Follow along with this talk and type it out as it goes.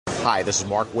Hi, this is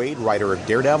Mark Waid, writer of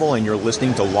Daredevil, and you're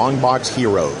listening to Longbox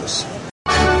Heroes.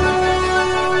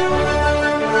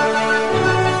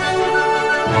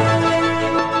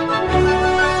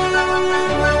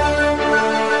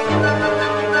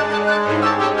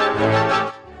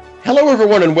 Hello,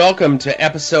 everyone, and welcome to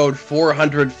episode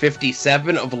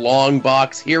 457 of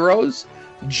Longbox Heroes.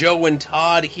 Joe and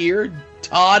Todd here.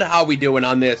 Todd, how we doing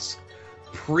on this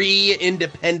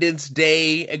pre-Independence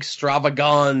Day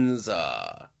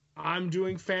extravaganza? I'm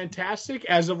doing fantastic.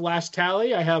 As of last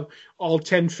tally, I have all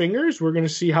 10 fingers. We're going to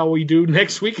see how we do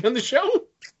next week on the show.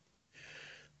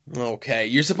 Okay,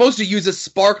 you're supposed to use a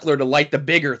sparkler to light the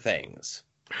bigger things.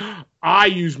 I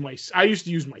used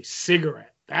to use my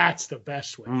cigarette. That's the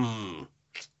best way.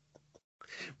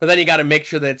 But then you got to make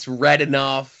sure that it's red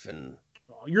enough. And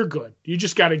you're good. You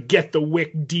just got to get the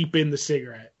wick deep in the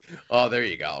cigarette. Oh, there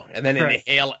you go. And then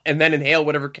inhale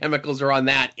whatever chemicals are on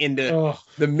that into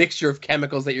the mixture of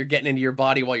chemicals that you're getting into your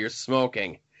body while you're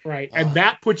smoking. Right. And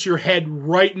that puts your head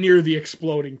right near the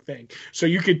exploding thing. So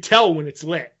you could tell when it's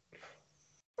lit.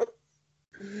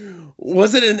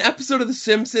 Was it an episode of The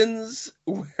Simpsons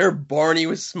where Barney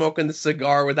was smoking the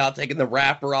cigar without taking the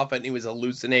wrapper off it and he was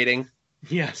hallucinating?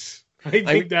 Yes.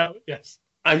 Yes.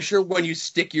 I'm sure when you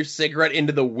stick your cigarette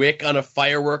into the wick on a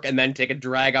firework and then take a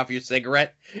drag off your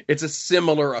cigarette, it's a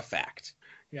similar effect.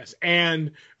 Yes,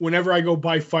 and whenever I go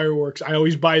buy fireworks, I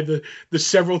always buy the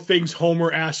several things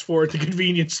Homer asked for at the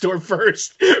convenience store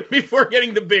first before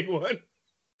getting the big one.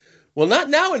 Well, not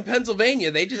now in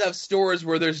Pennsylvania. They just have stores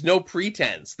where there's no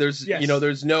pretense. There's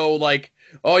no like,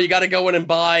 oh, you got to go in and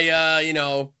buy,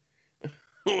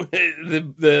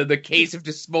 the case of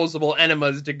disposable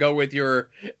enemas to go with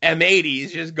your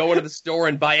M80s. Just go into the store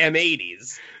and buy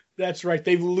M80s. That's right.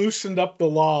 They've loosened up the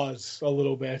laws a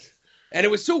little bit. And it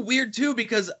was so weird, too,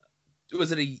 because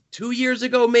was it 2 years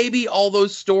ago, maybe? All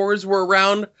those stores were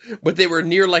around, but they were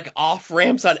near, like,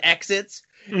 off-ramps on exits.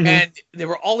 Mm-hmm. And they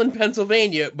were all in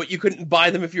Pennsylvania, but you couldn't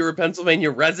buy them if you were a Pennsylvania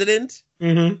resident.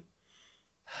 Mm-hmm.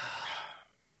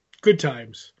 Good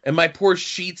times. And my poor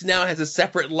Sheetz now has a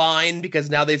separate line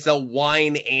because now they sell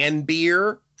wine and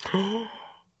beer.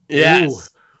 Yes. Ooh.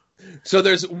 So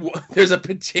there's a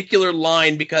particular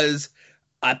line because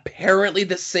apparently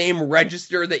the same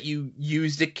register that you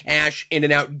use to cash in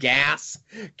and out gas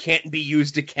can't be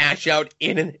used to cash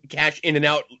in and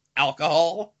out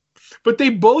alcohol. But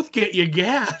they both get you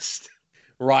gassed.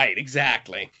 Right,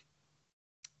 exactly.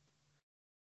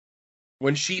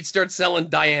 When Sheet starts selling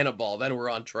Diana Ball, then we're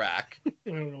on track. I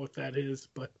don't know what that is,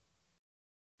 but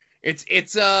it's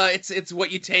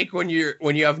what you take when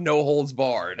you have no holds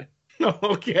barred.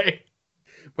 Okay.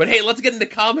 But hey, let's get into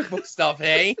comic book stuff,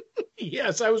 hey?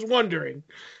 Yes, I was wondering.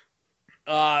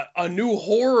 A new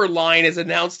horror line is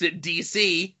announced at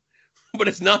DC, but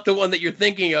it's not the one that you're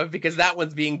thinking of because that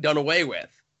one's being done away with.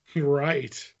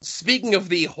 Right. Speaking of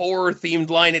the horror-themed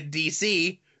line at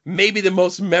DC, maybe the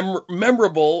most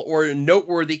memorable or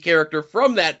noteworthy character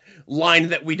from that line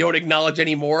that we don't acknowledge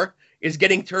anymore is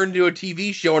getting turned into a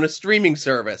TV show on a streaming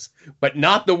service, but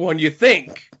not the one you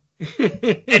think.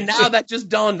 And now that just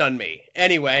dawned on me.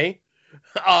 Anyway,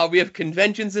 we have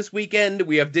conventions this weekend,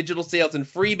 we have digital sales and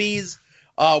freebies,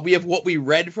 we have what we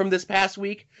read from this past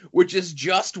week, which is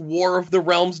just War of the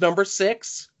Realms number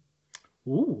 6.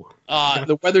 Ooh.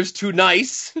 The weather's too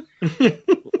nice.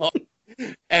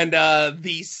 And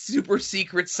the super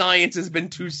secret science has been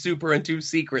too super and too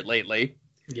secret lately.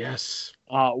 Yes.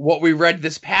 What we read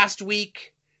this past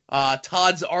week,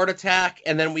 Todd's Art Attack,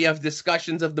 and then we have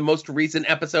discussions of the most recent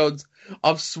episodes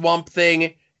of Swamp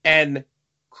Thing and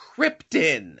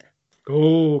Krypton.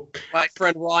 Oh. My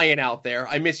friend Ryan out there.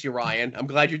 I miss you, Ryan. I'm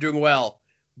glad you're doing well.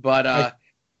 But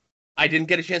I didn't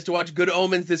get a chance to watch Good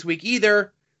Omens this week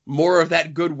either. More of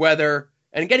that good weather,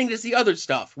 and getting to see other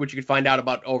stuff, which you can find out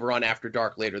about over on After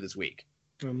Dark later this week.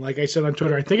 Like I said on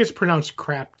Twitter, I think it's pronounced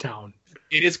Craptown.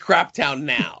 It is Craptown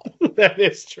now. That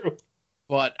is true.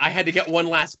 But I had to get one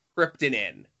last Krypton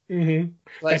in. Mm-hmm.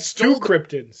 That's 2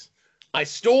 Kryptons. I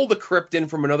stole the Krypton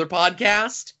from another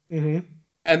podcast. Mm-hmm.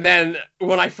 And then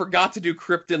when I forgot to do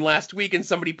Krypton last week and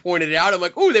somebody pointed it out, I'm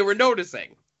like, oh, they were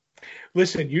noticing.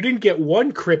 Listen, you didn't get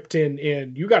one Krypton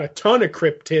in. You got a ton of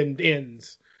Krypton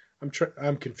ins.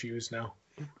 I'm confused now.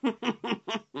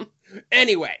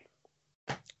 Anyway,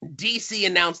 DC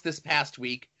announced this past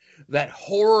week that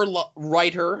horror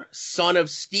writer, son of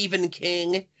Stephen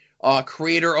King,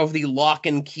 creator of the Lock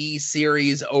and Key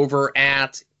series over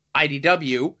at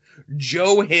IDW,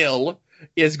 Joe Hill,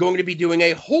 is going to be doing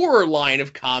a horror line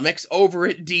of comics over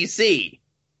at DC.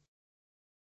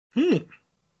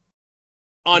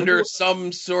 Under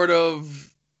some sort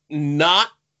of not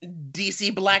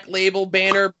DC Black Label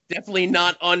banner, definitely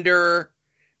not under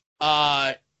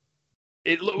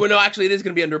no, actually, it is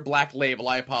going to be under Black Label.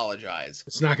 I apologize.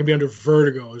 It's not going to be under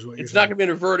Vertigo, is what you're saying. It's not going to be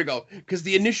under Vertigo because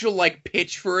the initial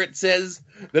pitch for it says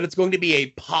that it's going to be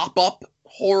a pop-up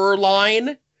horror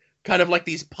line, kind of like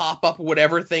these pop-up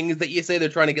whatever things that you say. They're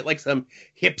trying to get some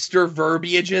hipster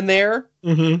verbiage in there.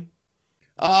 Mm-hmm.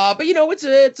 But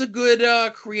it's a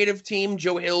good creative team.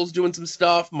 Joe Hill's doing some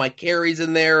stuff. Mike Carey's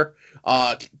in there.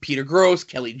 Peter Gross,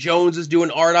 Kelly Jones is doing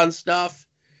art on stuff.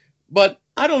 But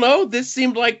I don't know. This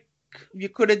seemed like you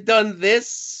could have done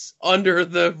this under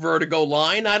the Vertigo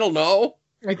line. I don't know.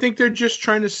 I think they're just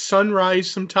trying to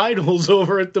sunrise some titles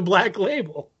over at the Black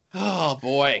Label. Oh,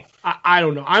 boy. I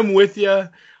don't know. I'm with you.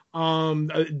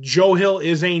 Joe Hill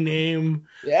is a name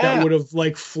that would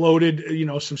have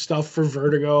floated, some stuff for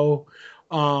Vertigo.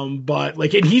 But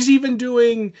and he's even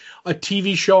doing a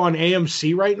TV show on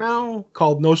AMC right now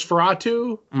called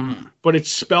Nosferatu, but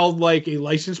it's spelled like a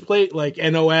license plate, like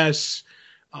NOS,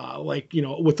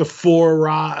 with the 4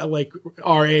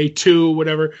 RA2,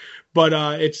 whatever.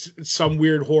 But it's some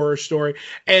weird horror story.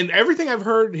 And everything I've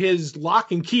heard, his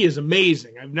Lock and Key is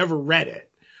amazing. I've never read it.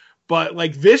 But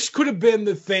this could have been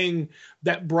the thing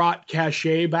that brought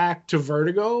cachet back to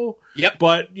Vertigo. Yep.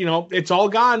 But, it's all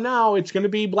gone now. It's going to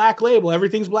be Black Label.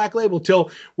 Everything's Black Label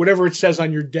till whatever it says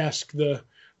on your desk, the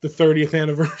 30th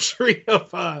anniversary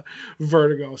of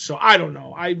Vertigo. So I don't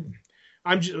know.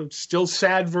 I'm still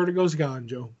sad Vertigo's gone,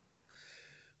 Joe.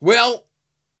 Well,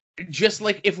 just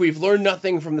like if we've learned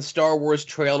nothing from the Star Wars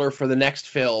trailer for the next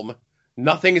film,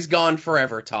 nothing is gone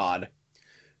forever, Todd.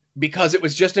 Because it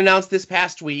was just announced this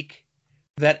past week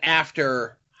that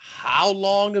after how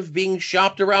long of being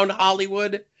shopped around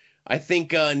Hollywood, I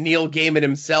think Neil Gaiman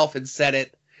himself had said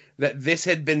it, that this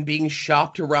had been being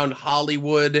shopped around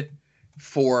Hollywood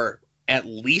for at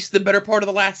least the better part of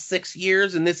the last 6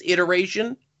 years in this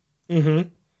iteration. Mm-hmm.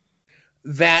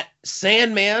 That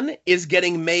Sandman is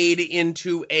getting made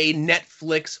into a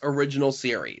Netflix original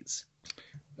series.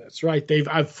 That's right.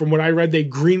 From what I read, they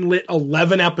greenlit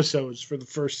 11 episodes for the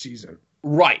first season.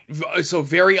 Right. So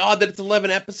very odd that it's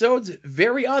 11 episodes.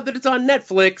 Very odd that it's on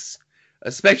Netflix,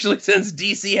 especially since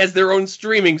DC has their own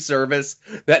streaming service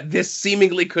that this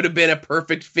seemingly could have been a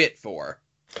perfect fit for.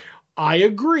 I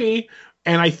agree.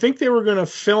 And I think they were going to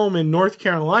film in North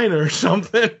Carolina or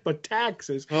something, but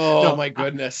taxes. Oh, no, my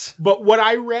goodness. But what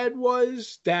I read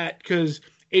was that because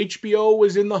HBO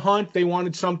was in the hunt, they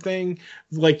wanted something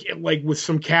like with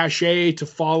some cachet to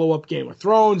follow up Game of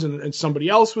Thrones, and somebody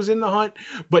else was in the hunt.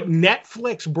 But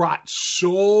Netflix brought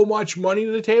so much money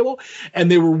to the table, and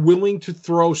they were willing to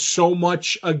throw so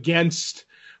much against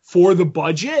for the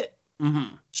budget.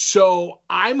 Mm-hmm. So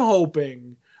I'm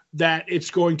hoping that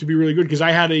it's going to be really good, because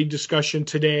I had a discussion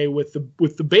today with the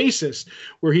bassist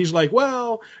where he's like,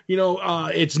 well,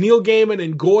 it's Neil Gaiman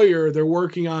and Goyer. They're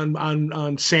working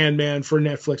on Sandman for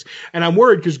Netflix. And I'm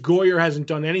worried because Goyer hasn't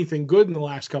done anything good in the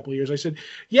last couple of years. I said,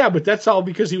 yeah, but that's all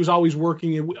because he was always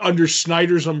working under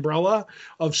Snyder's umbrella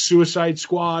of Suicide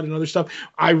Squad and other stuff.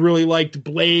 I really liked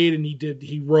Blade, and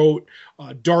he wrote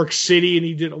Dark City, and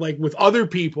he did with other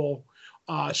people.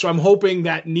 So I'm hoping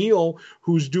that Neil,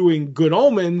 who's doing Good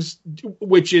Omens,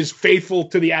 which is faithful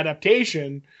to the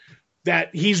adaptation,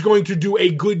 that he's going to do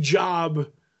a good job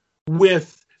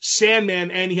with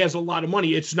Sandman, and he has a lot of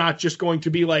money. It's not just going to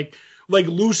be like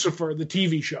Lucifer, the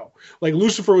TV show.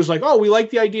 Lucifer was oh, we like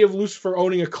the idea of Lucifer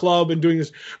owning a club and doing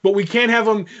this, but we can't have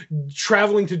him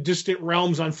traveling to distant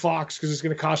realms on Fox because it's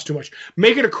going to cost too much.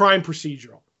 Make it a crime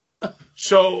procedural.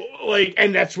 So,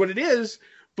 and that's what it is.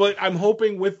 But I'm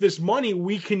hoping with this money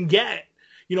we can get,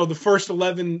 the first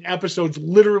 11 episodes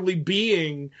literally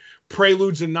being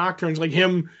preludes and nocturnes,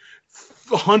 him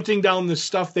hunting down the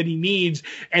stuff that he needs.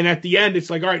 And at the end, it's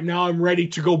all right, now I'm ready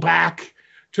to go back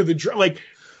to the,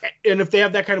 and if they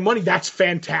have that kind of money, that's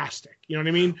fantastic. You know what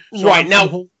I mean? So right.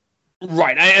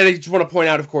 Right. I just want to point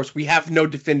out, of course, we have no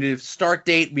definitive start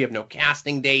date. We have no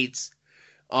casting dates.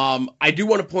 I do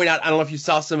want to point out, I don't know if you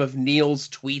saw some of Neil's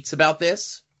tweets about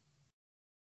this.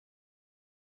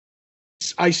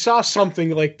 I saw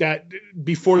something like that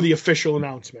before the official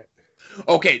announcement.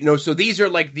 Okay, no, so these are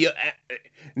the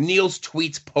Neil's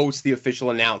tweets post the official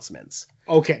announcements.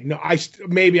 Okay, no,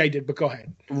 maybe I did, but go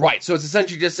ahead. Right, so it's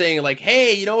essentially just saying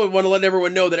hey, we want to let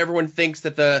everyone know that everyone thinks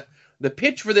that the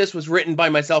pitch for this was written by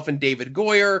myself and David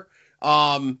Goyer,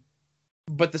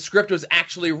 but the script was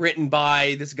actually written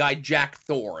by this guy Jack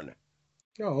Thorne.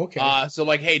 Oh, okay. So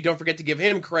hey, don't forget to give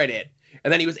him credit.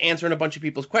 And then he was answering a bunch of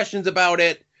people's questions about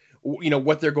it.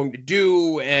 What they're going to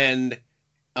do, and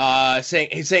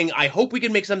saying, I hope we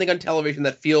can make something on television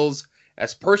that feels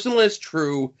as personal and as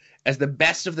true as the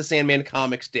best of the Sandman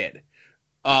comics did,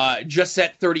 just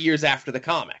set 30 years after the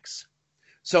comics.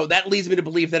 So that leads me to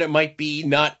believe that it might be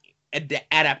not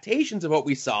adaptations of what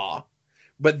we saw,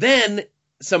 but then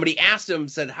somebody asked him,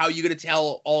 said, how are you going to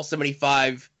tell all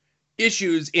 75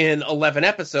 issues in 11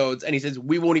 episodes? And he says,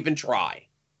 we won't even try.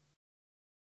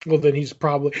 Well, then he's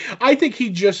probably... I think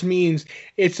he just means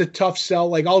it's a tough sell.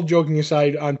 Like, all joking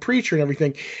aside on Preacher and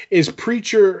everything, is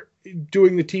Preacher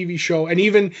doing the TV show, and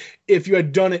even if you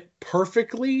had done it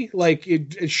perfectly, like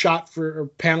it shot for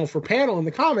panel in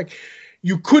the comic,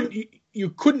 you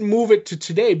couldn't move it to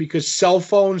today because cell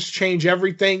phones change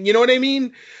everything. You know what I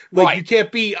mean? Like, right. You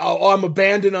can't be, I'm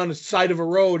abandoned on the side of a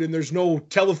road and there's no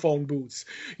telephone booths.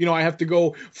 You know, I have to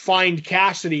go find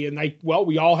Cassidy, and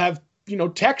we all have,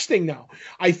 texting now.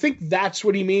 I think that's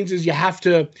what he means, is you have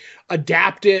to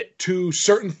adapt it to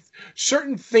certain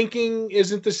thinking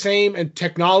isn't the same, and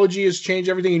technology has changed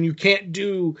everything, and you can't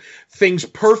do things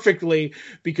perfectly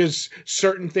because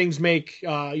certain things make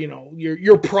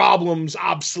your problems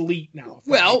obsolete now.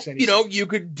 Well, you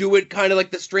could do it kind of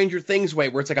like the Stranger Things way,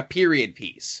 where it's like a period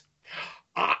piece.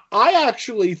 I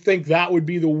actually think that would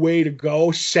be the way to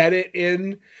go. Set it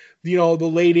in the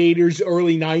late 80s,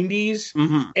 early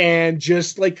 90s, and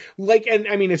just like, and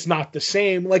I mean, it's not the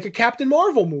same, like a Captain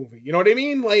Marvel movie. You know what I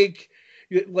mean? Like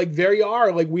there you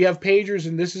are, like, we have pagers,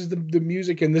 and this is the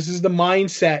music, and this is the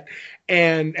mindset,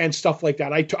 and stuff like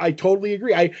that. I totally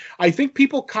agree. I think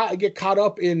people get caught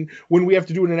up in when we have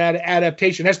to do an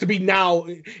adaptation. It has to be now,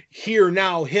 here,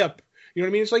 now, hip. You know what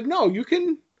I mean? It's like, no, you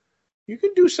can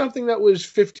do something that was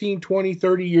 15, 20,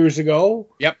 30 years ago.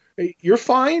 Yep. You're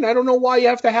fine. I don't know why you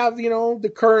have to have,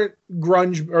 the current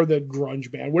grunge, or the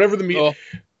grunge band, whatever the music.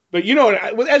 Oh.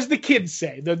 But as the kids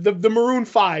say, the Maroon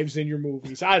 5s in your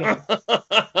movies. I don't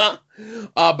know.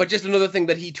 But just another thing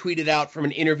that he tweeted out from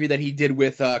an interview that he did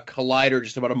with Collider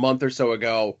just about a month or so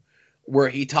ago, where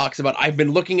he talks about, I've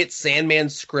been looking at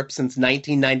Sandman's script since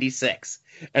 1996.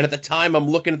 And at the time, I'm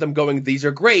looking at them going, these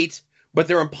are great, but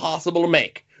they're impossible to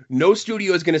make. No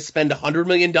studio is going to spend $100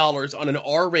 million on an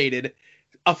R-rated,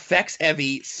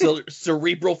 effects-heavy,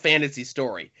 cerebral fantasy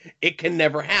story. It can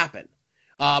never happen.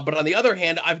 But on the other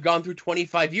hand, I've gone through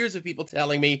 25 years of people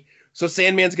telling me, so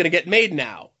Sandman's going to get made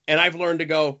now. And I've learned to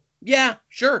go, yeah,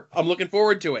 sure, I'm looking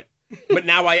forward to it. But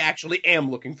now I actually am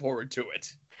looking forward to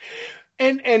it.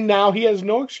 And now he has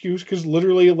no excuse, because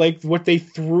literally, like, what they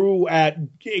threw at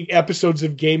episodes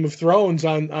of Game of Thrones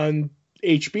on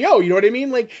HBO, you know what I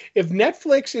mean? Like, if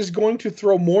Netflix is going to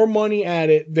throw more money at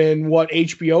it than what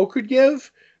HBO could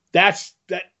give, that's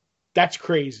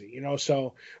crazy,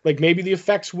 so, like, maybe the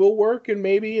effects will work, and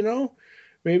maybe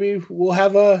we'll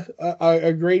have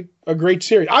a great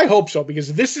series. I hope so,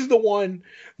 because this is the one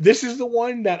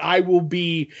that I will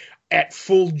be at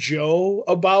full Joe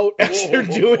about as they're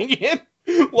doing it.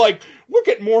 Like, look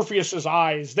at Morpheus's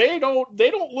eyes. They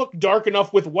don't look dark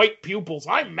enough with white pupils.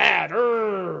 I'm mad.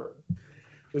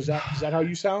 Is that how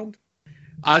you sound?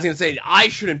 I was going to say, I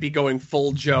shouldn't be going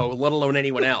full Joe, let alone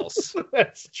anyone else.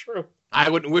 That's true. I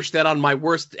wouldn't wish that on my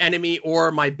worst enemy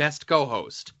or my best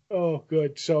co-host. Oh,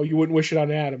 good. So you wouldn't wish it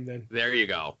on Adam, then. There you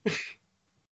go.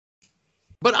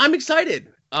 But I'm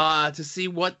excited to see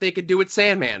what they could do with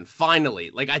Sandman, finally.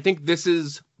 Like, I think this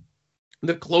is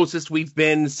the closest we've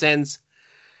been since,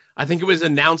 I think it was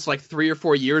announced like 3 or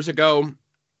 4 years ago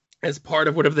as part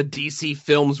of whatever the DC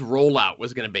Films rollout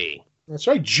was going to be. That's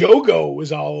right. Jogo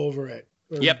was all over it.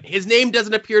 Yep. His name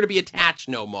doesn't appear to be attached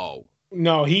no more.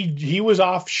 No, he was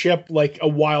off ship like a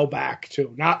while back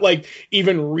too. Not like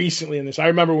even recently in this. I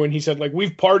remember when he said, like,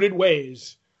 we've parted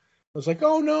ways. I was like,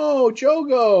 oh no,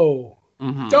 Jogo.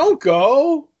 Mm-hmm. Don't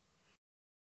go.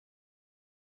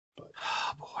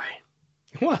 Oh boy.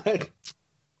 What?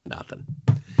 Nothing.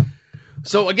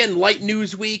 So again, light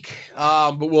news week,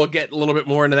 but we'll get a little bit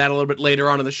more into that a little bit later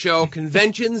on in the show.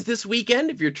 Conventions this weekend,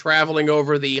 if you're traveling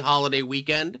over the holiday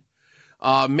weekend.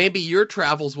 Maybe your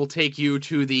travels will take you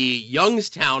to the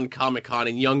Youngstown Comic-Con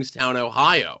in Youngstown,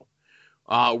 Ohio,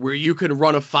 where you can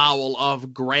run afoul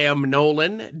of Graham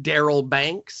Nolan, Daryl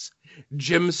Banks,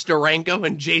 Jim Steranko,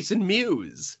 and Jason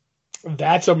Mewes.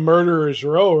 That's a murderer's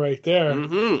row right there.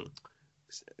 Mm-hmm.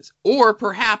 Or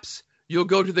perhaps you'll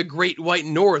go to the Great White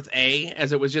North,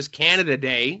 as it was just Canada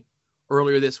Day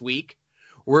earlier this week,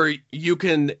 where you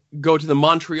can go to the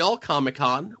Montreal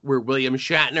Comic-Con, where William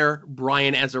Shatner,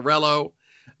 Brian Azzarello,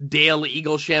 Dale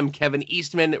Eaglesham, Kevin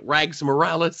Eastman, Rags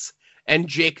Morales, and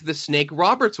Jake the Snake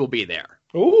Roberts will be there.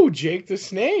 Ooh, Jake the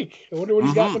Snake. I wonder what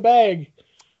he's got in the bag.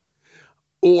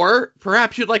 Or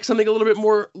perhaps you'd like something a little bit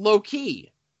more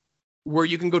low-key, where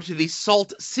you can go to the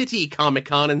Salt City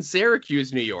Comic-Con in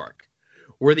Syracuse, New York,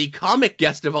 where the comic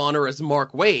guest of honor is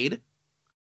Mark Waid.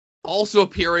 Also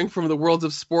appearing from the worlds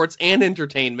of sports and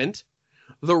entertainment,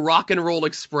 the Rock and Roll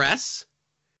Express,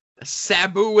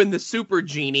 Sabu and the Super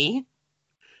Genie,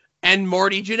 and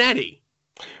Marty Jannetty.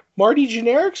 Marty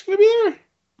Generics going to be there?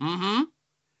 Mm-hmm.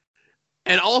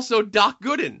 And also Doc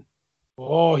Gooden.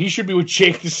 Oh, he should be with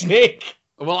Jake the Snake.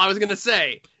 Well, I was going to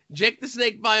say, Jake the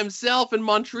Snake by himself in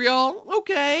Montreal?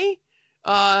 Okay.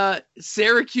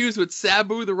 Syracuse with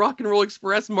Sabu, the Rock and Roll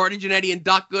Express, Marty Jannetty, and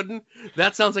Doc Gooden.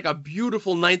 That sounds like a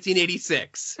beautiful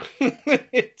 1986.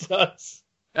 It does.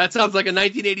 That sounds like a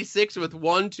 1986 with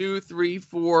 1, 2, 3,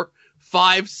 4,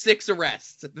 5, 6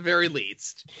 arrests at the very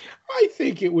least. I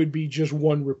think it would be just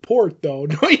one report, though,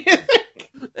 don't you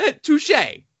think? Touche.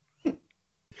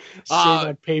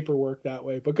 On paperwork that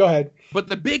way, but go ahead. But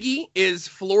the biggie is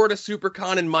Florida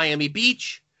SuperCon in Miami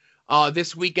Beach.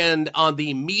 This weekend on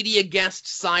the media guest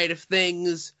side of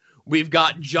things, we've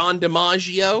got John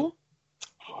DiMaggio.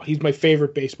 Oh, he's my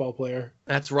favorite baseball player.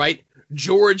 That's right.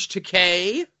 George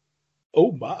Takei.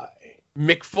 Oh, my.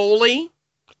 Mick Foley.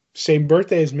 Same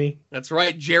birthday as me. That's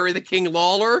right. Jerry the King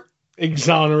Lawler.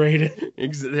 Exonerated.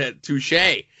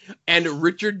 Touche. And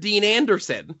Richard Dean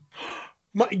Anderson.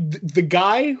 The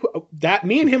guy, that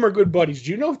me and him are good buddies.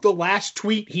 Do you know if the last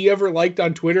tweet he ever liked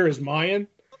on Twitter is mine?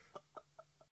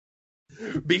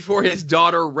 Before his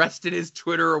daughter wrested his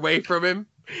Twitter away from him?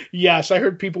 Yes, I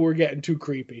heard people were getting too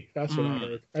creepy. That's what I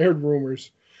heard. I heard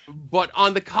rumors. But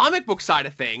on the comic book side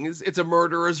of things, it's a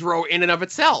murderer's row in and of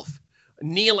itself.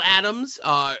 Neil Adams,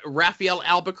 Raphael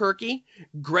Albuquerque,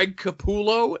 Greg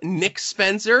Capullo, Nick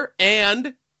Spencer,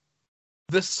 and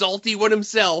the salty one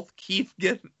himself, Keith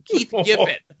Giffen.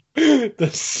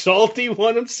 The salty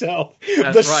one himself.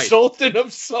 That's the right. Sultan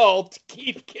of Salt,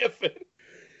 Keith Giffen.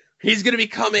 He's going to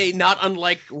become a not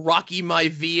unlike Rocky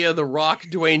Maivia, The Rock,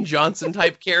 Dwayne Johnson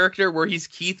type character, where he's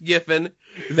Keith Giffen,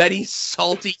 then he's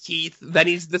Salty Keith, then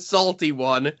he's the salty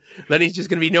one, then he's just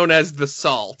going to be known as the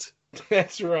Salt.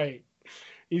 That's right.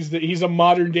 He's a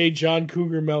modern day John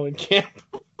Cougar Mellencamp.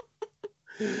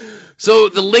 So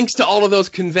the links to all of those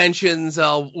conventions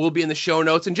will be in the show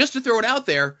notes. And just to throw it out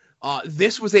there,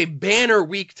 this was a banner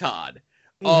week, Todd,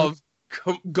 of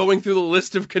going through the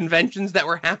list of conventions that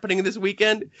were happening this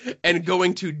weekend and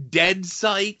going to dead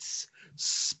sites,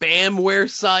 spamware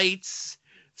sites,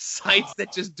 sites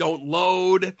that just don't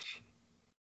load.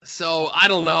 So I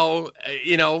don't know,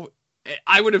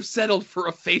 I would have settled for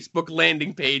a Facebook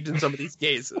landing page in some of these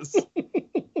cases.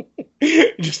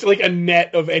 Just like a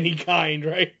net of any kind,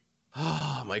 right?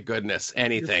 Oh, my goodness.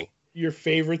 Anything. Your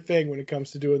favorite thing when it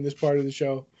comes to doing this part of the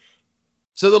show.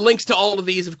 So the links to all of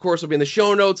these, of course, will be in the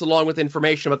show notes, along with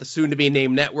information about the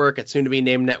soon-to-be-named network at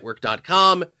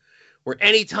soon-to-be-named-network.com, where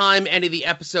anytime any of the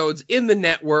episodes in the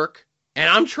network, and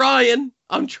I'm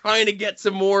trying to get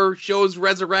some more shows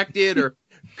resurrected or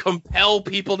compel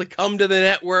people to come to the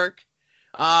network.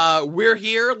 We're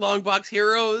here, Longbox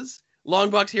Heroes.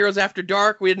 Longbox Heroes After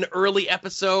Dark. We had an early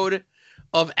episode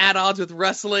of At Odds with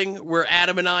Wrestling where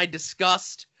Adam and I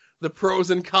discussed the pros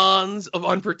and cons of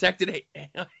unprotected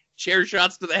chair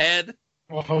shots to the head.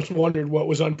 Oh, I was wondering what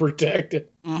was unprotected.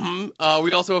 We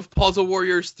also have Puzzle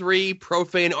Warriors 3,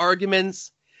 Profane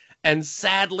Arguments, and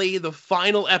sadly, the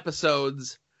final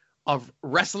episodes of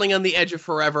Wrestling on the Edge of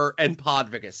Forever and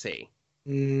Podvocacy.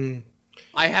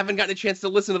 I haven't gotten a chance to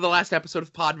listen to the last episode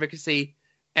of Podvocacy,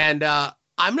 and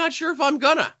I'm not sure if I'm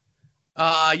gonna.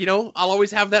 I'll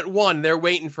always have that one there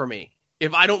waiting for me.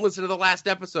 If I don't listen to the last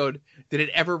episode, did it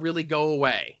ever really go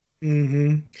away?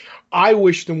 I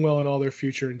wish them well in all their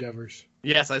future endeavors.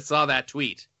 Yes, I saw that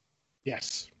tweet.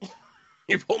 Yes.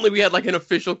 If only we had like an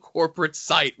official corporate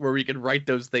site where we could write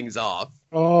those things off.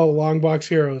 Oh, Longbox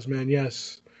Heroes, man,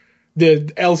 yes. The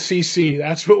LCC,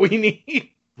 that's what we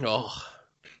need. Oh,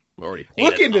 I'm already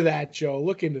Look into that, Joe.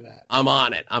 Look into that. I'm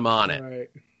on it. All right.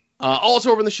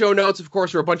 Also over in the show notes, of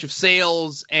course, are a bunch of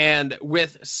sales, and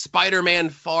with Spider-Man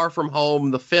Far From Home,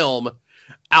 the film,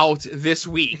 out this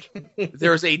week,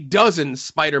 there's a dozen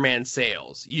Spider-Man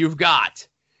sales. You've got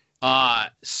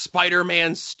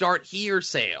Spider-Man Start Here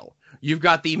sale. You've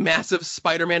got the massive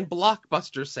Spider-Man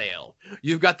Blockbuster sale.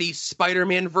 You've got the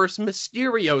Spider-Man vs.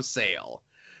 Mysterio sale.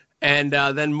 And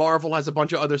then Marvel has a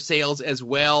bunch of other sales as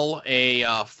well, a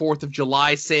 4th of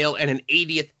July sale and an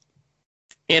 80th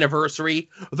anniversary,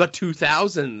 the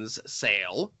 2000s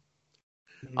sale.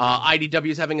 IDW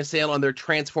is having a sale on their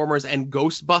Transformers and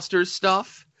Ghostbusters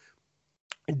stuff.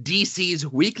 DC's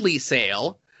weekly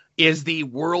sale is the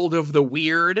World of the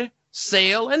Weird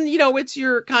sale. And, it's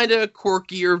your kind of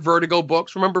quirkier Vertigo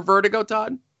books. Remember Vertigo,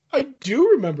 Todd? I do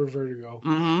remember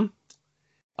Vertigo.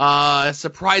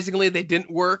 Surprisingly, they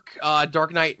didn't work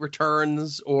Dark Knight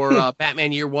Returns or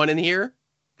Batman Year One in here.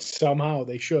 Somehow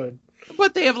they should.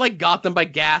 But they have like Gotham by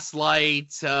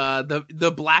Gaslight,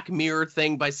 the Black Mirror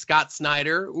thing by Scott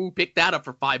Snyder. Ooh, pick that up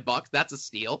for $5. That's a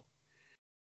steal.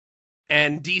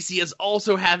 And DC is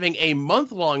also having a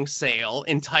month-long sale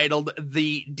entitled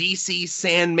the DC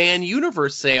Sandman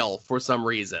Universe Sale for some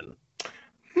reason.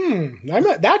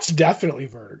 That's definitely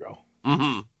Vertigo.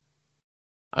 Mm-hmm.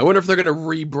 I wonder if they're going to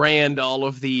rebrand all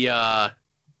of the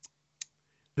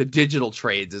digital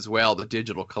trades as well, the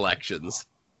digital collections.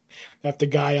 Not the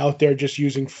guy out there just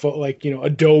using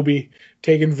Adobe,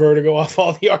 taking Vertigo off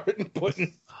all the art and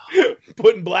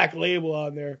putting Black Label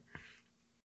on there.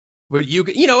 But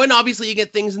and obviously you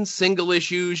get things in single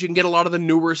issues. You can get a lot of the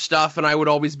newer stuff, and I would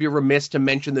always be remiss to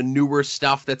mention the newer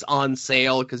stuff that's on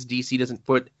sale because DC doesn't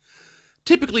put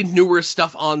typically newer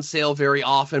stuff on sale very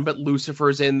often. But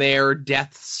Lucifer's in there,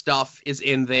 Death stuff is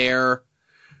in there,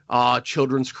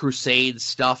 Children's Crusade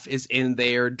stuff is in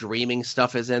there, Dreaming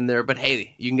stuff is in there. But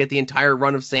hey, you can get the entire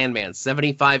run of Sandman,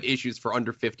 75 issues for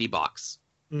under $50.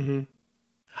 Mm-hmm.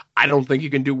 I don't think you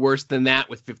can do worse than that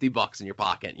with $50 in your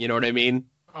pocket. You know what I mean?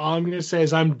 All I'm going to say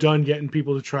is I'm done getting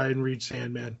people to try and read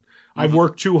Sandman. I've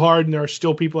worked too hard, and there are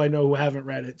still people I know who haven't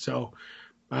read it, so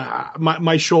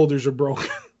my shoulders are broken.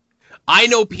 I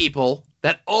know people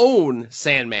that own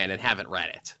Sandman and haven't read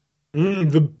it.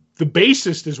 The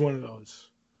bassist is one of those.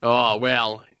 Oh,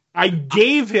 well. I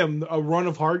gave him a run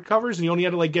of hardcovers, and he only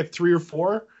had to get 3 or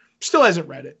 4. Still hasn't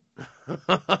read it.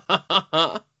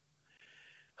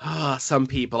 Some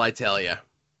people, I tell you.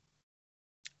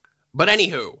 But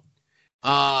anywho.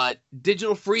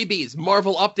 Digital freebies.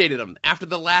 Marvel updated them. After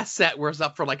the last set was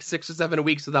up for 6 or 7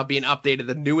 weeks without being updated,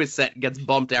 the newest set gets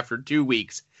bumped after 2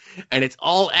 weeks. And it's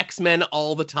all X-Men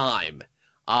all the time.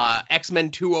 X-Men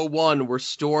 201, where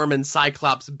Storm and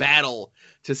Cyclops battle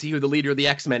to see who the leader of the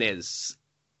X-Men is.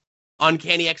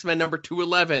 Uncanny X-Men number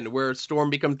 211, where Storm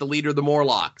becomes the leader of the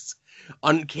Morlocks.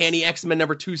 Uncanny X-Men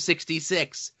number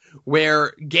 266,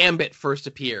 where Gambit first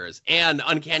appears, and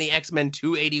Uncanny X-Men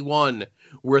 281,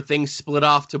 where things split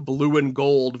off to blue and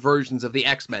gold versions of the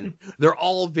X-Men. They're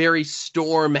all very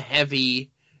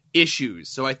Storm-heavy issues,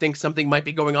 so I think something might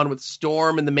be going on with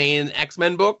Storm in the main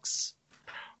X-Men books.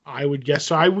 I would guess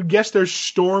so. I would guess there's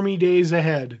stormy days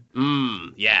ahead.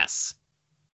 Yes.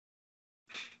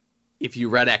 If you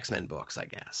read X-Men books, I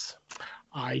guess.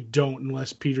 I don't,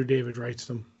 unless Peter David writes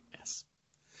them.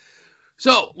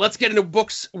 So let's get into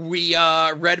books we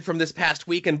read from this past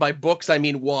week, and by books I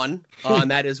mean one,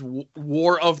 and that is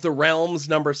War of the Realms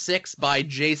number 6 by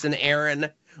Jason Aaron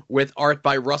with art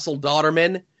by Russell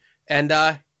Dauterman, and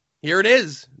here it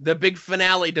is, the big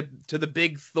finale to the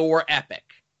big Thor epic.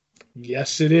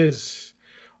 Yes, it is.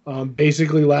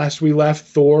 Basically, last we left,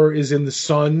 Thor is in the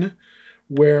sun,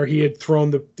 where he had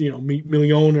thrown the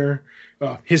Mjolnir.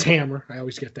 His hammer, I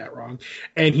always get that wrong,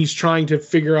 and he's trying to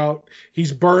figure out,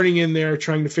 he's burning in there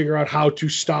trying to figure out how to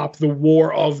stop the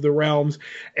War of the Realms,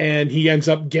 and he ends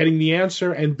up getting the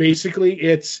answer, and basically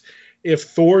it's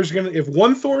if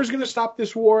one Thor is gonna stop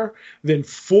this war, then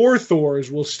 4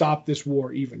 Thors will stop this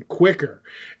war even quicker,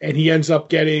 and he ends up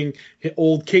getting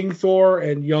old King Thor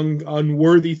and young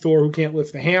unworthy Thor who can't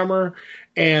lift the hammer,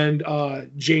 and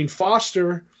Jane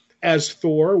Foster as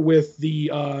Thor with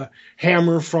the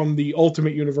hammer from the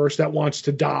Ultimate Universe that wants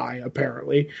to die,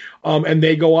 apparently. And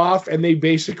they go off and they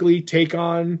basically take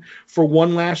on, for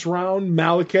one last round,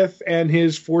 Malekith and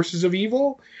his forces of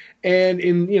evil. And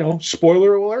in,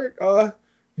 spoiler alert,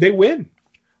 they win.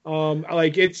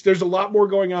 There's a lot more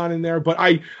going on in there, but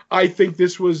I think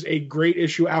this was a great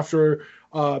issue after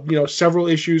several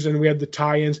issues, and we had the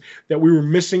tie-ins that we were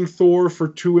missing Thor for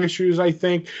 2 issues. I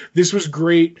think this was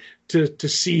great to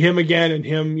see him again, and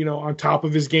him, on top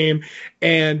of his game,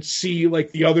 and see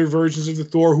the other versions of the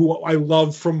Thor who I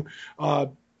loved from,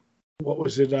 what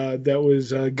was it? That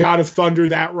was God of Thunder,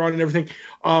 that run and everything.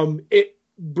 It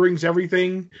brings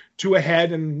everything to a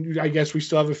head, and I guess we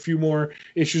still have a few more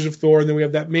issues of Thor, and then we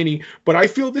have that mini, but I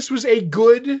feel this was a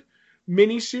good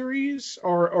miniseries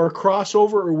or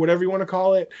crossover or whatever you want to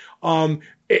call it.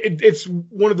 It's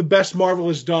one of the best Marvel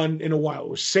has done in a while. It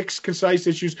was 6 concise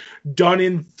issues done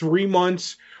in 3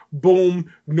 months.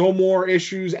 Boom, no more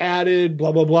issues added,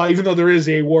 blah, blah, blah. Even though there is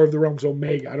a War of the Realms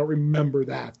Omega. I don't remember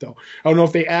that, though. I don't know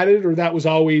if they added it or that was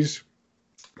always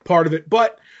part of it.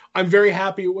 But I'm very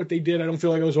happy with what they did. I don't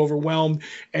feel like I was overwhelmed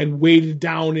and weighted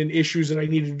down in issues that I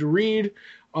needed to read.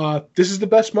 This is the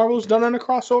best Marvel's done on a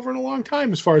crossover in a long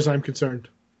time, as far as I'm concerned.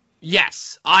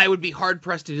 Yes, I would be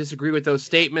hard-pressed to disagree with those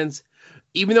statements,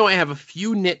 even though I have a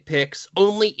few nitpicks,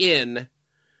 only in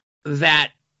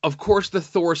that, of course, the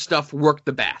Thor stuff worked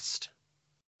the best.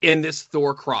 in this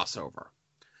Thor crossover.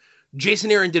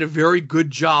 Jason Aaron did a very good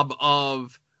job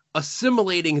of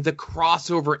assimilating the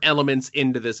crossover elements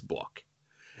into this book.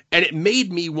 And it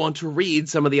made me want to read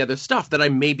some of the other stuff that I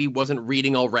maybe wasn't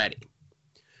reading already.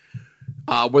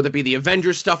 Whether it be the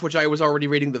Avengers stuff, which I was already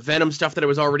reading, the Venom stuff that I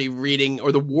was already reading,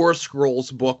 or the War Scrolls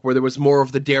book where there was more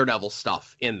of the Daredevil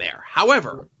stuff in there.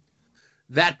 However,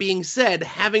 that being said,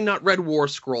 having not read War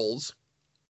Scrolls,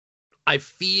 I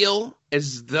feel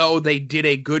as though they did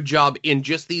a good job in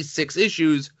just these 6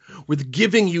 issues with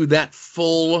giving you that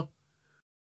full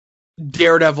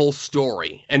Daredevil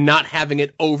story and not having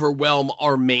it overwhelm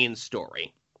our main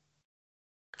story.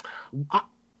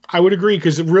 I would agree,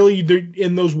 because really,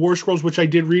 in those War Scrolls, which I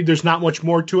did read, there's not much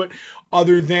more to it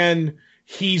other than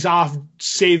he's off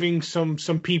saving some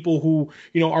people who,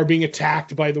 are being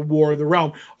attacked by the War of the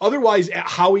Realm. Otherwise,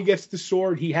 how he gets the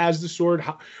sword, he has the sword,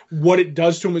 what it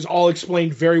does to him is all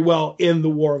explained very well in the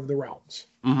War of the Realms.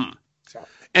 Mm-hmm. So,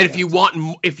 and if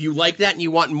you like that and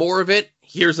you want more of it,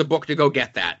 here's a book to go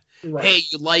get that. Right. Hey,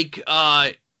 you like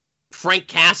Frank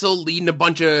Castle leading a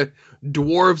bunch of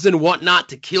dwarves and whatnot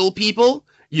to kill people?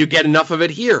 You get enough of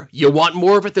it here. You want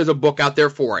more of it? There's a book out there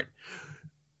for it.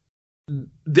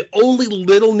 The only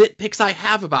little nitpicks I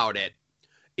have about it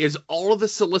is all of the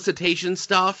solicitation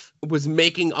stuff was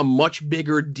making a much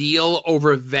bigger deal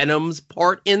over Venom's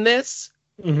part in this.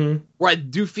 Mm-hmm. Where I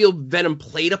do feel Venom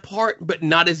played a part, but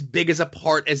not as big as a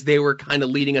part as they were kind of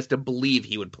leading us to believe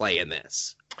he would play in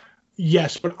this.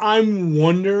 Yes, but I'm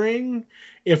wondering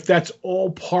if that's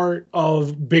all part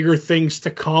of bigger things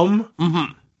to come.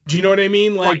 Mm-hmm. Do you know what I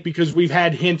mean? Because we've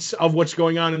had hints of what's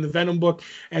going on in the Venom book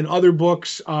and other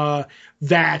books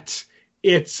that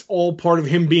it's all part of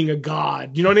him being a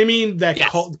god. You know what I mean? That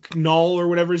yes. Null or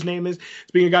whatever his name is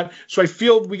being a god. So I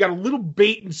feel we got a little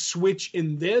bait and switch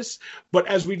in this. But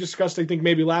as we discussed, I think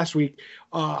maybe last week,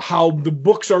 how the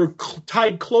books are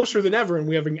tied closer than ever. And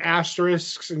we having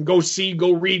asterisks and go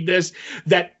read this,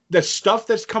 that the stuff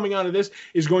that's coming out of this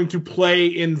is going to play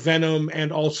in Venom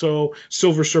and also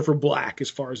Silver Surfer Black, as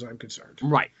far as I'm concerned.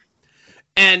 Right.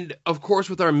 And, of course,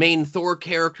 with our main Thor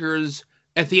characters,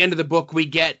 at the end of the book, we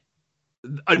get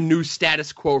a new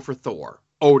status quo for Thor,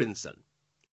 Odinson.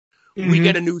 Mm-hmm. We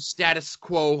get a new status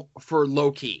quo for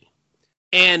Loki.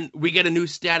 And we get a new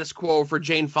status quo for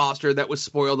Jane Foster that was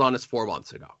spoiled on us 4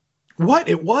 months ago. What?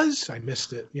 It was? I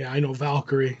missed it. Yeah, I know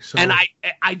Valkyrie. So. And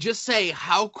I just say,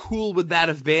 how cool would that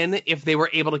have been if they were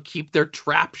able to keep their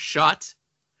trap shut?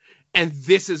 And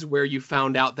this is where you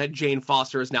found out that Jane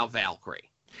Foster is now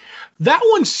Valkyrie. That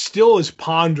one still is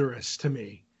ponderous to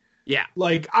me. Yeah.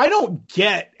 I don't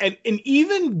get, and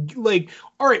even,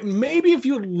 all right, maybe if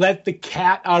you let the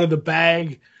cat out of the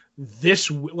bag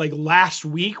last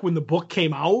week when the book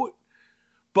came out,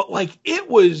 but it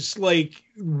was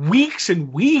weeks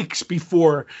and weeks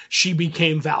before she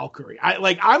became Valkyrie.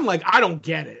 I don't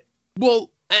get it.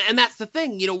 Well, and that's the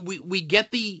thing, we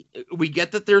get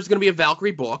that there's going to be a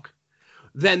Valkyrie book.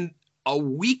 Then a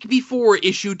week before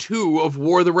issue 2 of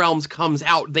War of the Realms comes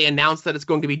out, they announce that it's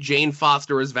going to be Jane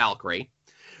Foster as Valkyrie.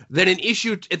 Then at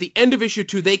the end of issue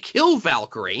 2, they kill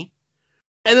Valkyrie,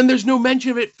 and then there's no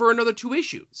mention of it for another 2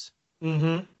 issues.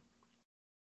 Mm-hmm.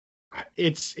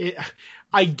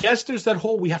 I guess there's that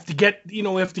whole we have to get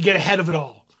ahead of it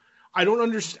all. I don't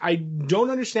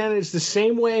understand it. It's the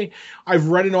same way I've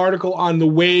read an article on the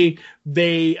way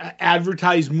they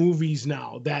advertise movies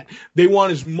now, that they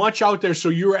want as much out there so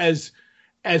you're as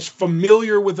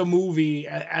familiar with a movie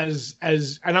as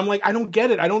and I'm like, I don't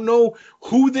get it. I don't know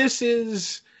who this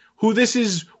is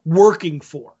working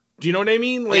for. Do you know what I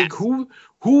mean? Yes.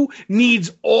 Who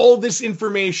needs all this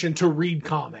information to read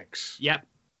comics? Yep.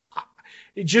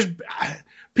 It just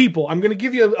people, I'm going to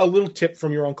give you a little tip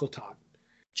from your Uncle Todd.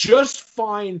 Just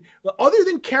find, other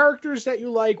than characters that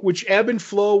you like, which ebb and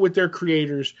flow with their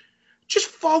creators, just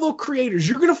follow creators.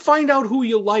 You're going to find out who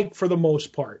you like for the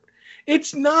most part.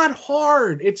 It's not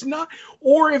hard. It's not,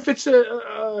 or if it's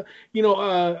something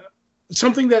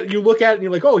that you look at and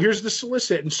you're like, oh, here's the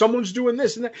solicit and someone's doing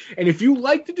this and that. And if you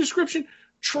like the description,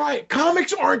 try it.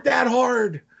 Comics aren't that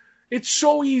hard. It's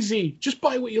so easy. Just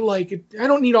buy what you like. I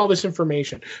don't need all this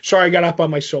information. Sorry, I got up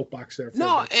on my soapbox there.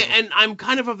 No, and I'm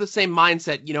kind of the same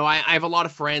mindset. I have a lot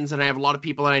of friends and I have a lot of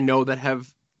people that I know that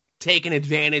have taken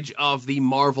advantage of the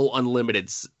Marvel Unlimited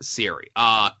series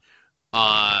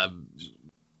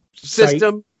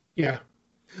system. Yeah.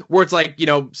 Where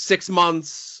it's 6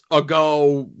 months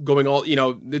ago going all,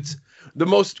 it's the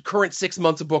most current 6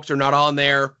 months of books are not on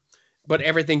there. But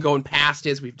everything going past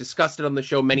is, we've discussed it on the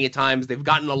show many a times. They've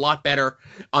gotten a lot better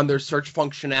on their search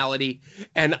functionality.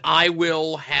 And I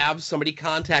will have somebody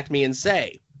contact me and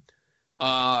say,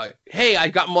 hey, I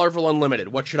got Marvel Unlimited.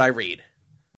 What should I read?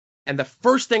 And the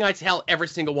first thing I tell every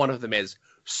single one of them is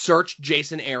search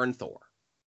Jason Aaron Thor.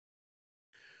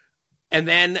 And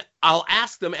then I'll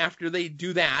ask them after they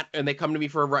do that, and they come to me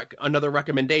for another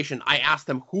recommendation. I ask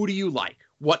them, who do you like?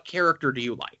 What character do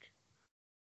you like?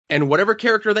 And whatever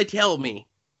character they tell me,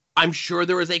 I'm sure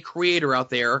there is a creator out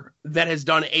there that has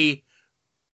done a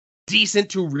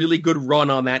decent to really good run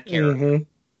on that character. Mm-hmm.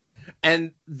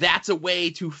 And that's a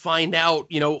way to find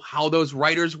out, how those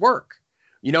writers work.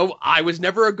 I was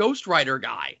never a Ghost Rider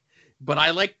guy, but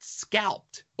I liked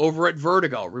Scalped over at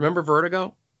Vertigo. Remember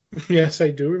Vertigo? Yes,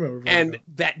 I do remember Vertigo. And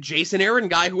that Jason Aaron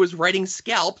guy who was writing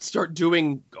Scalped started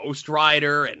doing Ghost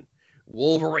Rider and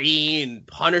Wolverine,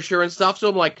 Punisher and stuff. So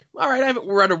I'm like, all right, I haven't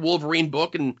read a Wolverine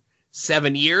book in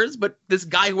 7 years, but this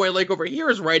guy who I like over here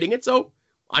is writing it, so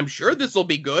I'm sure this will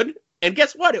be good. And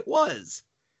guess what? It was.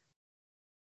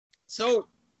 So,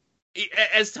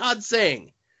 as Todd's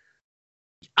saying,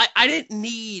 I didn't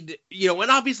need,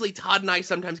 and obviously Todd and I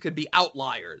sometimes could be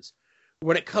outliers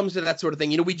when it comes to that sort of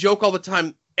thing. We joke all the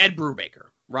time, Ed Brubaker,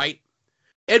 right?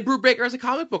 Ed Brubaker has a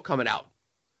comic book coming out.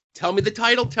 Tell me the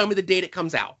title, tell me the date it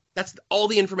comes out. That's all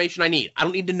the information I need. I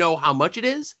don't need to know how much it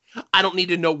is. I don't need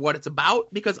to know what it's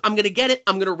about, because I'm going to get it,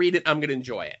 I'm going to read it, I'm going to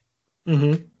enjoy it.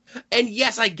 Mm-hmm. And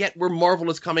yes, I get where Marvel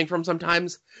is coming from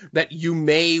sometimes, that you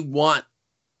may want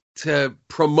to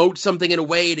promote something in a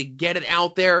way to get it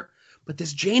out there. But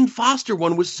this Jane Foster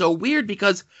one was so weird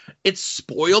because it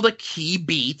spoiled a key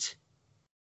beat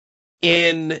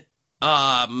in,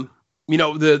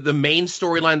 the main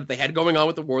storyline that they had going on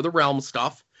with the War of the Realms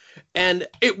stuff. And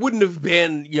it wouldn't have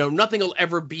been, nothing will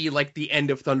ever be like the end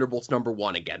of Thunderbolts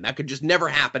 #1 again. That could just never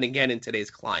happen again in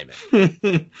today's climate.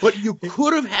 But you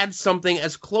could have had something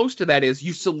as close to that as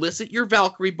you solicit your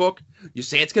Valkyrie book. You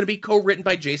say it's going to be co-written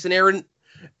by Jason Aaron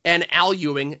and Al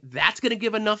Ewing. That's going to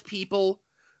give enough people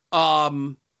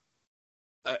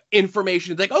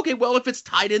information. It's like, okay, well, if it's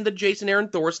tied into Jason Aaron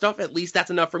Thor stuff, at least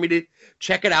that's enough for me to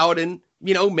check it out. And,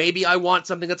 maybe I want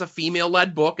something that's a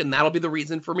female-led book, and that'll be the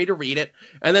reason for me to read it.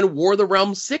 And then War of the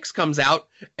Realms 6 comes out,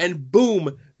 and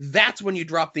boom, that's when you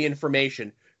drop the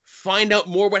information. Find out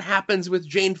more what happens with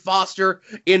Jane Foster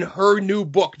in her new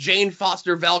book, Jane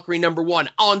Foster Valkyrie #1,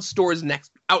 out in stores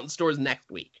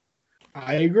next week.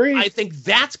 I agree. I think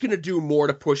that's going to do more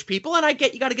to push people, and I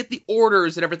get you got to get the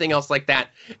orders and everything else like that.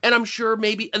 And I'm sure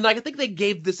maybe, and I think they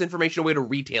gave this information away to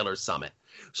Retailer Summit.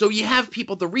 So you have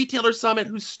people at the Retailer Summit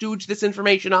who stooged this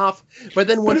information off, but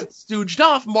then once it's stooged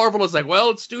off, Marvel is like, well,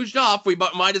 it's stooged off. We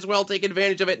might as well take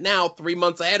advantage of it now, 3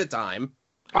 months ahead of time.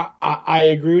 I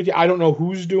agree with you. I don't know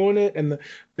who's doing it, and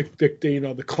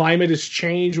the climate has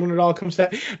changed when it all comes to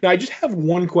that. Now, I just have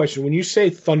one question. When you say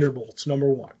Thunderbolts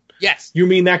 #1, yes, you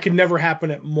mean that could never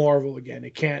happen at Marvel again?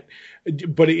 It can't,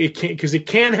 but it can't, because it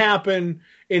can happen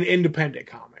in independent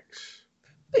comics.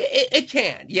 It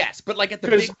can, yes, but like at the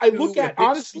big,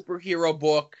 honestly, superhero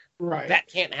book, right? That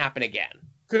can't happen again.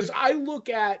 Because I look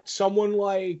at someone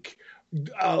like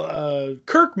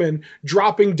Kirkman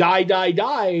dropping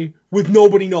die with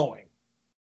nobody knowing.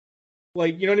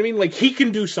 Like, you know what I mean? Like, he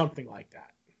can do something like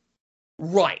that.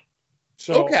 Right.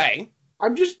 So okay.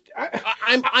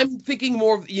 I'm thinking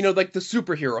more of, like the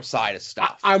superhero side of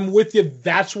stuff. I'm with you.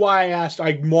 That's why I asked,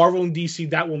 like, Marvel and DC,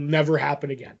 that will never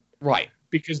happen again. Right.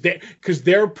 Because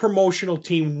their promotional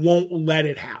team won't let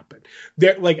it happen.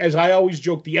 They're, like, as I always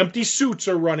joke, the empty suits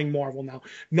are running Marvel now,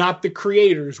 not the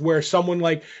creators, where someone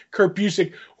like Kurt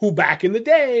Busiek, who back in the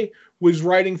day was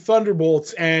writing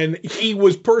Thunderbolts, and he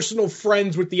was personal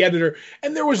friends with the editor,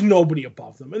 and there was nobody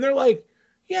above them. And they're like,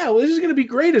 yeah, well, this is going to be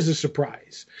great as a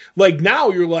surprise. Like,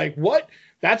 now you're like, what?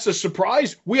 That's a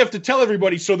surprise? We have to tell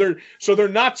everybody so they're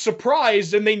not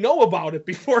surprised and they know about it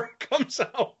before it comes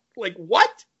out. Like, what?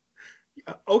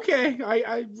 Okay,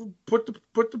 I put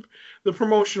the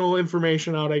promotional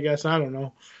information out, I guess. I don't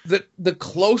know. The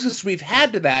closest we've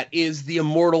had to that is the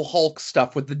Immortal Hulk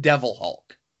stuff with the Devil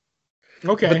Hulk.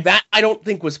 Okay. But that I don't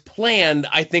think was planned.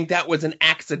 I think that was an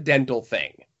accidental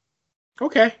thing.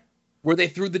 Okay. Where they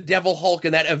threw the Devil Hulk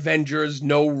in that Avengers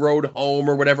No Road Home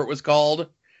or whatever it was called,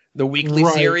 the weekly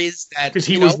series. Because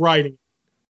he was writing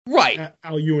it. Right.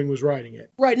 Al Ewing was writing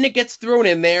it. Right, and it gets thrown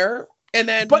in there, and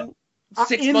then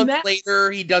 6 months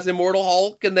later he does Immortal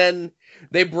Hulk, and then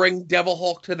they bring Devil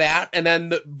Hulk to that, and then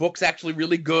the book's actually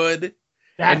really good.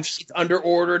 And it's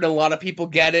under-ordered, and a lot of people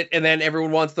get it, and then everyone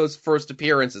wants those first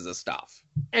appearances of stuff.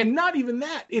 And not even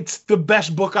that. It's the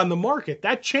best book on the market.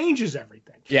 That changes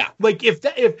everything. Yeah. Like,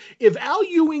 if Al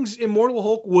Ewing's Immortal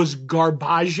Hulk was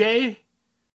garbage,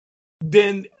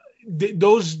 then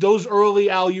those early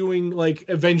Al Ewing like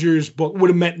Avengers book would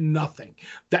have meant nothing.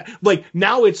 That like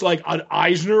now it's like an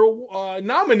Eisner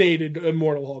nominated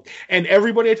Immortal Hulk, and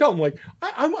everybody I tell them like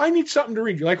I need something to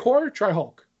read. You like horror? Try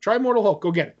Hulk. Try Immortal Hulk.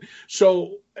 Go get it.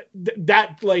 So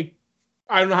that like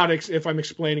I don't know how to if I'm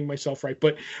explaining myself right,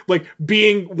 but like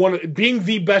being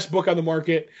the best book on the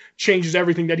market changes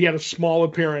everything. That he had a small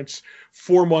appearance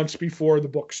 4 months before the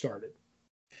book started.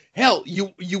 Hell,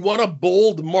 you want a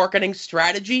bold marketing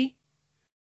strategy?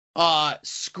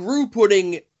 Screw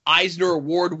putting Eisner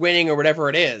Award winning or whatever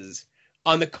it is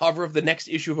on the cover of the next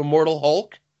issue of Immortal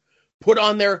Hulk. Put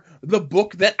on there the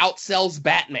book that outsells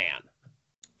Batman.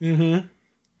 Mm-hmm.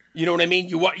 You know what I mean?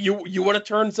 You want to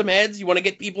turn some heads? You want to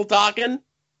get people talking?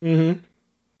 Mm-hmm.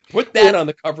 Put that on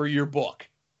the cover of your book.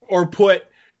 Or put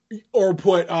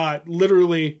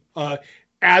literally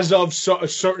as of a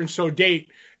certain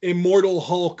date, Immortal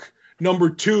Hulk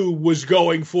 #2 was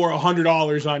going for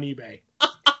 $100 on eBay.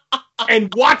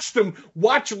 And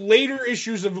watch later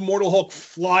issues of Immortal Hulk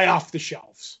fly off the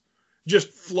shelves. Just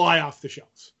fly off the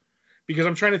shelves. Because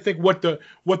I'm trying to think what the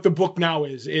book now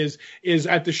is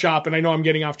at the shop, and I know I'm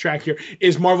getting off track here,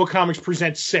 is Marvel Comics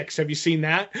Presents 6. Have you seen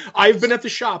that? I've been at the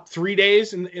shop 3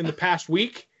 days in the past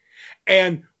week,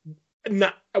 and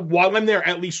while I'm there,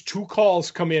 at least 2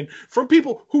 calls come in from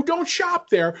people who don't shop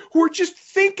there, who are just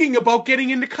thinking about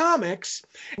getting into comics.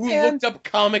 Who looked up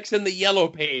comics in the yellow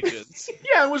pages.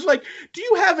 Yeah, it was like, do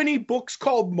you have any books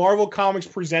called Marvel Comics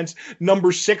Presents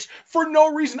 #6? For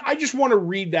no reason, I just want to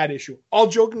read that issue. All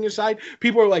joking aside,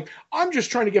 people are like, I'm just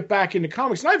trying to get back into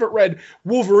comics, and I haven't read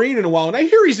Wolverine in a while, and I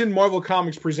hear he's in Marvel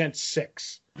Comics Presents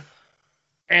 6.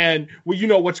 And well, you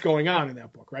know what's going on in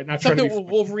that book, right? Not something with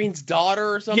Wolverine's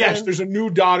daughter or something? Yes, there's a new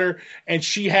daughter, and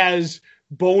she has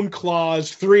bone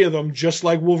claws, 3 of them, just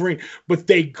like Wolverine. But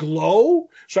they glow,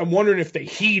 so I'm wondering if they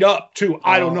heat up, too.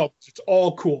 I don't know. It's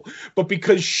all cool. But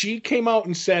because she came out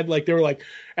and said, like, they were like,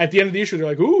 at the end of the issue, they're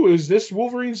like, ooh, is this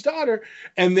Wolverine's daughter?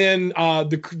 And then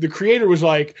the creator was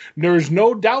like, there's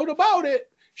no doubt about it.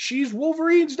 She's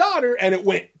Wolverine's daughter, and it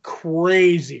went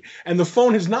crazy. And the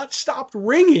phone has not stopped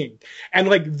ringing. And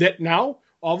like that now,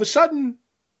 all of a sudden,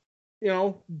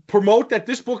 promote that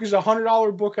this book is a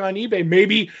 $100 book on eBay.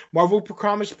 Maybe Marvel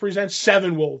Comics Presents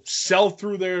 7 will sell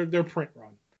through their print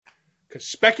run. Because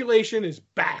speculation is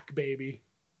back, baby.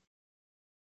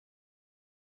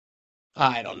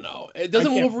 I don't know.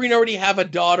 Doesn't Wolverine already have a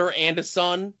daughter and a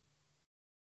son?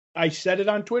 I said it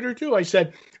on Twitter, too. I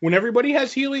said, when everybody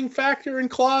has healing factor and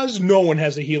claws, no one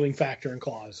has a healing factor and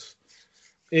claws.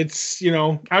 It's,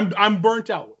 I'm burnt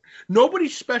out.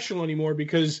 Nobody's special anymore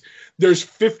because there's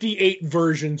 58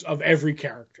 versions of every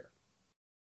character.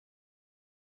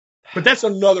 But that's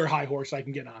another high horse I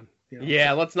can get on.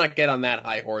 Yeah, let's not get on that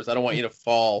high horse. I don't want you to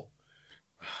fall.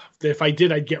 If I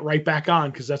did, I'd get right back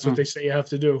on because that's what they say you have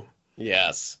to do.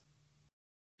 Yes.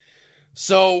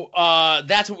 So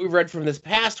that's what we read from this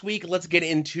past week. Let's get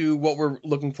into what we're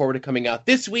looking forward to coming out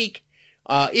this week.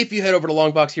 If you head over to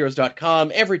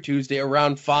longboxheroes.com every Tuesday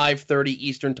around 5:30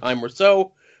 Eastern time or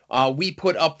so, we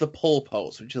put up the poll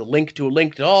post, which is a link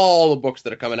to all the books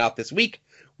that are coming out this week,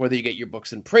 whether you get your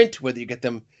books in print, whether you get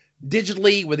them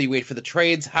digitally, whether you wait for the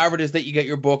trades, however it is that you get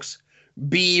your books.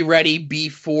 Be ready, be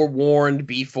forewarned,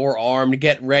 be forearmed,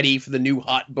 get ready for the new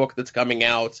hot book that's coming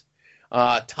out.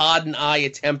 Todd and I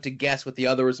attempt to guess what the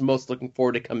other is most looking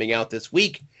forward to coming out this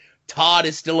week. Todd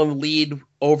is still in the lead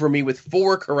over me with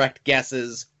 4 correct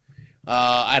guesses.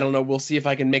 I don't know. We'll see if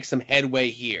I can make some headway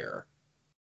here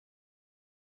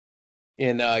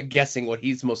in guessing what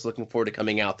he's most looking forward to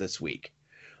coming out this week.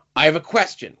 I have a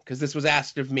question, because this was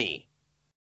asked of me.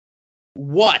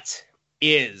 What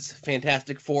is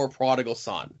Fantastic Four Prodigal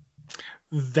Son?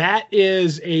 That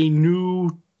is a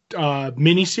new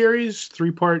miniseries,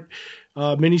 3-part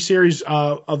miniseries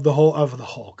of the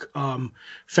Hulk.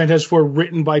 Fantastic Four,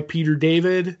 written by Peter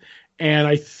David, and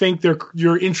I think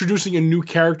you're introducing a new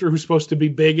character who's supposed to be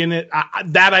big in it.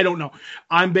 That I don't know.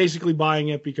 I'm basically buying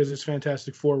it because it's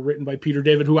Fantastic Four, written by Peter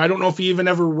David, who I don't know if he even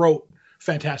ever wrote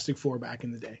Fantastic Four back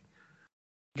in the day.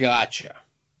 Gotcha.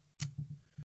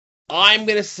 I'm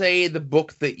gonna say the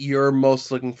book that you're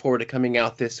most looking forward to coming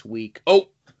out this week. Oh.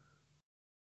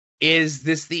 Is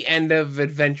this the end of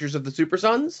Adventures of the Super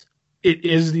Sons? It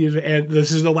is and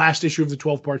this is the last issue of the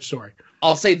 12-part story.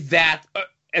 I'll say that,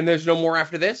 and there's no more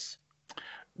after this?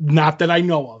 Not that I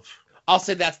know of. I'll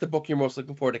say that's the book you're most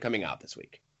looking forward to coming out this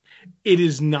week. It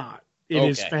is not. It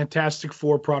is Fantastic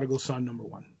Four Prodigal Son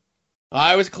 #1.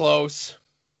 I was close.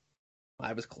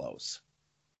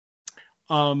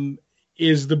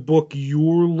 Is the book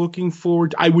you're looking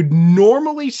forward to? I would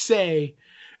normally say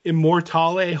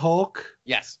Immortale Hulk.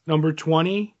 Yes.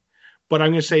 #20. but I'm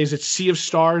going to say, is it Sea of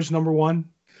Stars #1?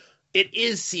 It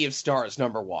is Sea of Stars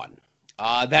 #1.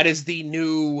 That is the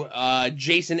new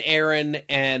Jason Aaron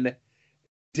and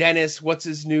Dennis, what's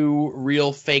his new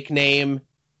real fake name?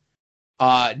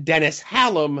 Dennis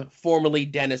Hallam, formerly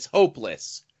Dennis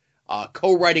Hopeless,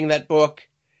 co-writing that book.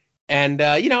 And,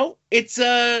 it's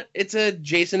a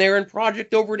Jason Aaron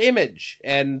project over at Image.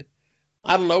 And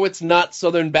I don't know, it's not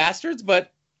Southern Bastards,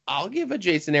 but I'll give a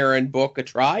Jason Aaron book a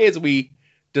try, as we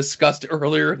discussed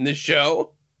earlier in this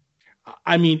show.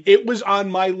 I mean, it was on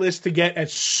my list to get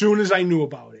as soon as I knew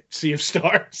about it, Sea of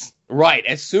Stars. Right,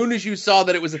 as soon as you saw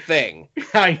that it was a thing.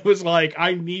 I was like,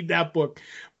 I need that book.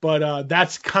 But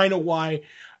that's kind of why,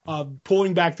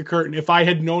 pulling back the curtain, if I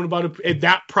had known about it,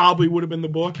 that probably would have been the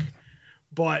book.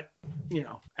 But,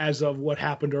 as of what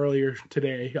happened earlier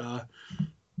today,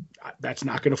 that's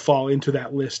not going to fall into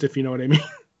that list, if you know what I mean.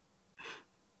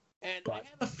 And I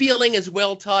have a feeling as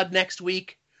well, Todd, next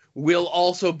week we'll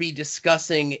also be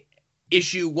discussing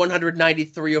issue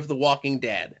 193 of The Walking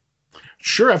Dead.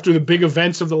 Sure, after the big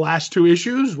events of the last 2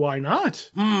 issues, why not?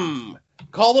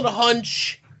 Call it a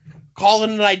hunch, call it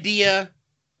an idea,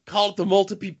 call it the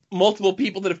multiple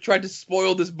people that have tried to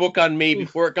spoil this book on me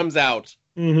before it comes out.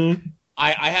 Mm-hmm.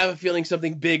 I have a feeling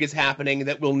something big is happening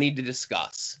that we'll need to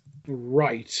discuss.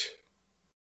 Right.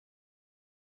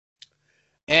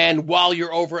 And while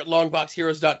you're over at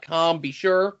longboxheroes.com, be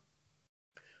sure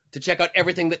to check out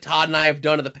everything that Todd and I have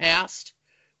done in the past,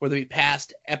 whether it be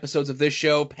past episodes of this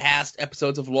show, past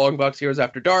episodes of Longbox Heroes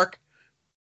After Dark,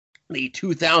 the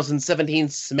 2017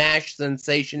 Smash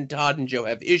sensation Todd and Joe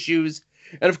Have Issues,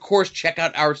 and of course check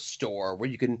out our store where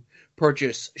you can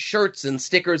purchase shirts and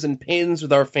stickers and pins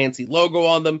with our fancy logo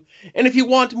on them. And if you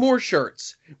want more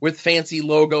shirts with fancy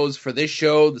logos for this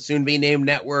show, the soon-be-named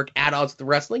network, At Odds with the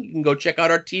Wrestling, you can go check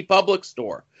out our TeePublic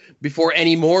store before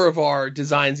any more of our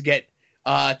designs get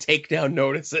takedown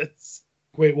notices.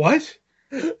 Wait, what?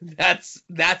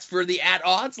 That's for the At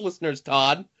Odds listeners,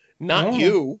 Todd, not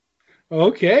you.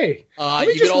 Okay. Let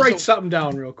me just write something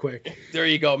down real quick. There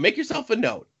you go. Make yourself a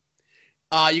note.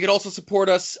 You can also support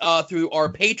us through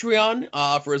our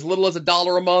Patreon for as little as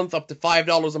 $1 a month, up to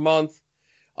 $5 a month.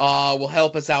 Will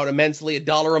help us out immensely.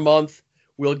 $1 a month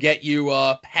will get you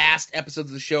past episodes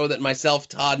of the show that myself,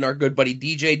 Todd, and our good buddy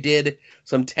DJ did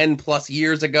some 10 plus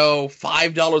years ago.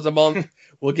 $5 a month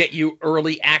will get you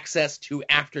early access to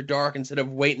After Dark instead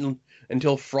of waiting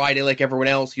until Friday like everyone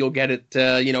else. You'll get it,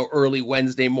 early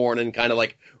Wednesday morning, kind of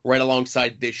like right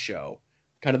alongside this show.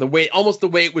 Kind of almost the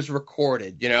way it was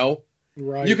recorded,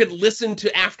 Right. You could listen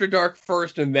to After Dark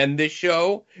first and then this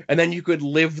show, and then you could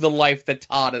live the life that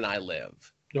Todd and I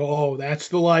live. Oh, that's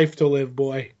the life to live,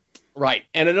 boy. Right.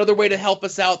 And another way to help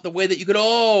us out, the way that you could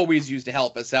always use to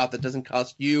help us out that doesn't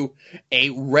cost you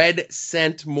a red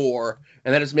cent more,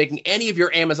 and that is making any of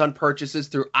your Amazon purchases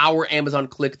through our Amazon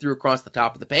click-through across the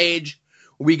top of the page.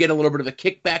 We get a little bit of a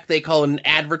kickback. They call it an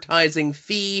advertising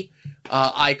fee.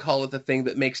 I call it the thing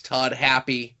that makes Todd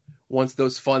happy. Once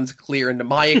those funds clear into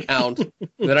my account,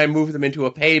 then I move them into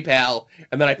a PayPal,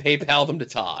 and then I PayPal them to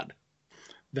Todd.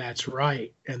 That's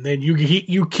right. And then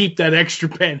you keep that extra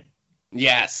penny.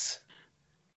 Yes.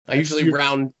 I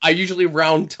usually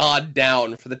round Todd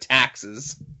down for the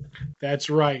taxes. That's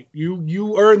right.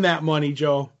 You earn that money,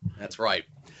 Joe. That's right.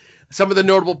 Some of the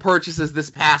notable purchases this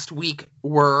past week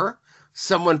were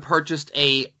someone purchased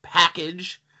a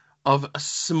package of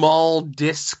small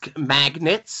disc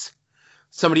magnets.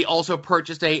 Somebody also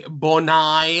purchased a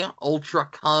Bonai Ultra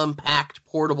Compact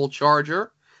Portable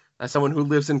Charger. As someone who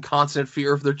lives in constant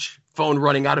fear of their phone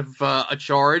running out of a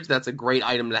charge, that's a great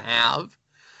item to have.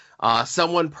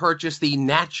 Someone purchased the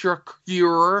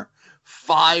NatureCure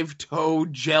 5-toe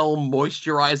gel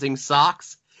moisturizing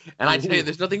socks. And I tell you,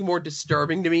 there's nothing more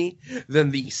disturbing to me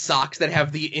than the socks that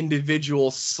have the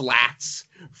individual slats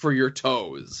for your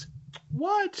toes.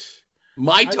 What?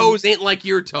 My toes ain't like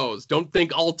your toes. Don't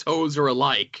think all toes are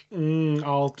alike.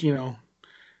 All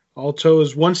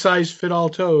toes. One size fit all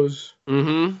toes.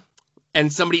 Mm-hmm.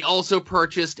 And somebody also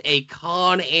purchased a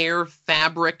Conair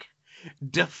fabric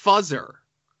diffuzzer.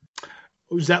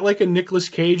 Was that like a Nicolas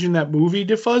Cage in that movie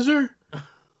Diffuzzer?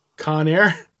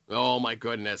 Conair? Oh, my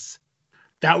goodness.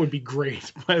 That would be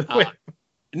great, by the way.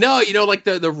 No, like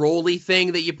the roly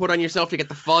thing that you put on yourself to get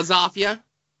the fuzz off you?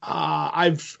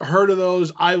 I've heard of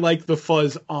those. I like the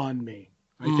fuzz on me.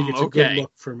 I think it's a good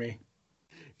look for me.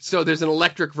 So there's an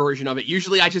electric version of it.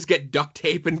 Usually I just get duct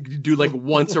tape and do like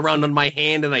once around on my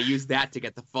hand, and I use that to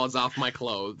get the fuzz off my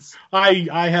clothes.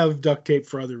 I have duct tape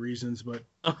for other reasons, but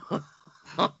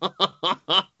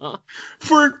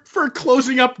for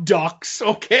closing up ducts,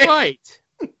 okay? Right.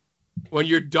 When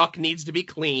your duct needs to be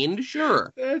cleaned,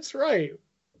 sure. That's right.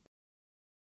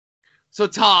 So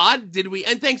Todd,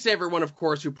 and thanks to everyone, of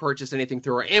course, who purchased anything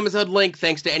through our Amazon link.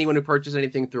 Thanks to anyone who purchased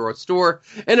anything through our store.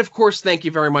 And of course, thank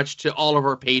you very much to all of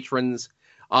our patrons.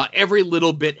 Every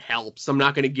little bit helps. I'm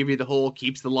not going to give you the whole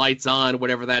keeps the lights on,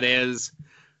 whatever that is.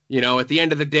 At the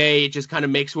end of the day, it just kind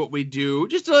of makes what we do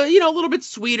just a little bit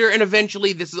sweeter. And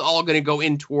eventually this is all going to go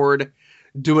in toward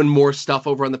doing more stuff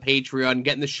over on the Patreon,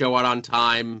 getting the show out on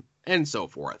time, and so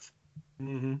forth.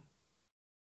 Mm-hmm.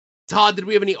 Todd, did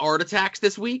we have any art attacks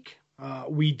this week?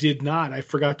 We did not. I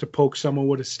forgot to poke someone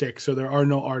with a stick, so there are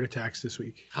no art attacks this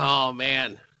week. Oh,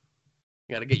 man.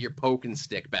 You got to get your poking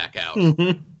stick back out.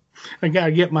 Mm-hmm. I got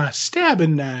to get my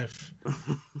stabbing knife.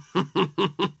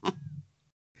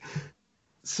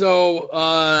 So,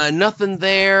 nothing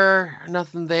there.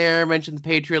 Mention the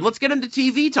Patreon. Let's get into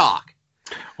TV talk.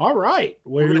 All right.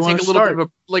 Where do you want to start?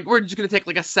 We're just going to take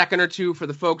like a second or two for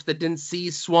the folks that didn't see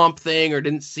Swamp Thing or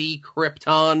didn't see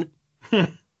Krypton.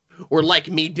 Or like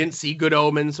me, didn't see Good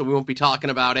Omens, so we won't be talking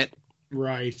about it.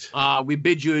 Right. We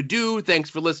bid you adieu.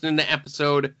 Thanks for listening to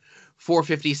episode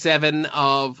 457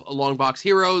 of Longbox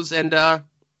Heroes, and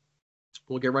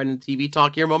we'll get right into TV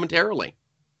talk here momentarily.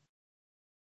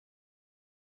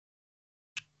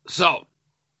 So,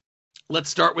 let's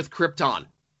start with Krypton.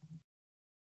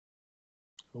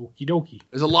 Okie dokie.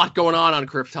 There's a lot going on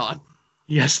Krypton.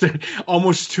 Yes,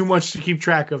 almost too much to keep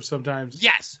track of sometimes.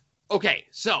 Yes. Okay,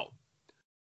 so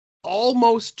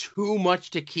almost too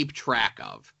much to keep track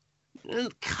of.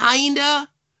 Kinda,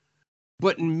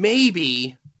 but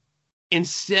maybe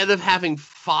instead of having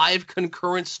 5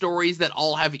 concurrent stories that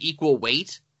all have equal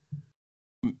weight,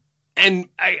 and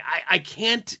I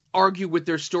can't argue with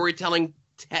their storytelling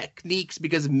techniques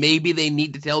because maybe they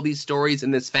need to tell these stories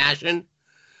in this fashion,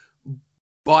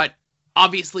 but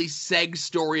obviously Seg's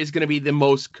story is going to be the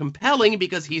most compelling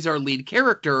because he's our lead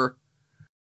character.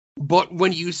 But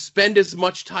when you spend as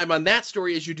much time on that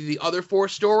story as you do the other 4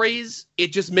 stories,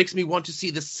 it just makes me want to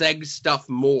see the Seg stuff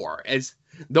more. As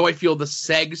though I feel the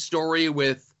Seg story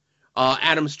with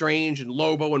Adam Strange and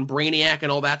Lobo and Brainiac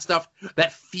and all that stuff,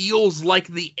 that feels like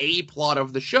the A-plot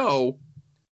of the show.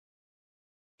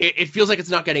 It feels like it's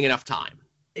not getting enough time.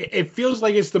 It feels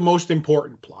like it's the most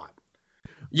important plot.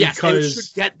 Yes, because it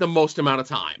should get the most amount of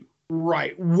time.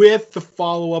 Right, with the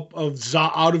follow-up of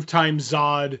Out of Time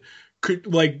Zod,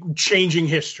 like changing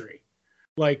history.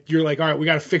 Like you're like, all right, we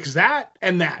got to fix that,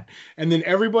 and then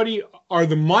everybody are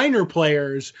the minor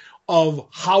players of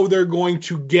how they're going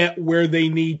to get where they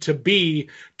need to be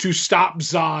to stop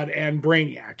Zod and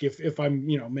Brainiac. If I'm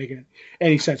making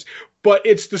any sense, but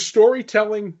it's the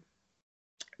storytelling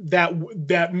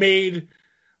that made.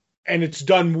 And it's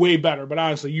done way better. But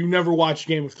honestly, you never watched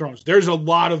Game of Thrones. There's a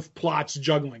lot of plots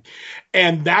juggling.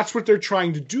 And that's what they're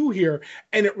trying to do here.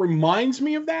 And it reminds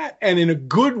me of that. And in a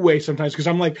good way sometimes. Because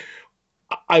I'm like,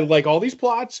 I like all these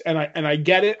plots. And I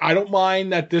get it. I don't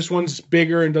mind that this one's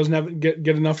bigger and doesn't get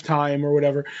enough time or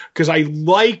whatever. Because I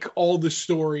like all the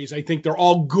stories. I think they're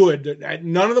all good.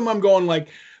 None of them I'm going like,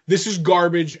 this is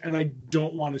garbage and I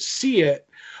don't want to see it.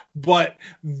 But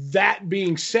that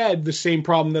being said, the same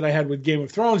problem that I had with Game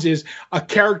of Thrones is a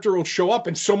character will show up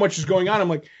and so much is going on. I'm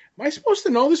like, am I supposed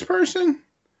to know this person?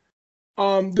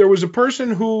 There was a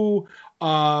person who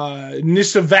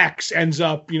Nyssa Vex ends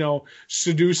up,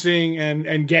 seducing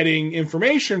and getting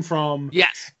information from.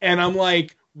 Yes. And I'm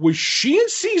like, was she in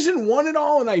season 1 at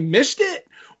all and I missed it?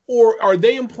 Or are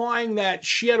they implying that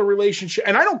she had a relationship?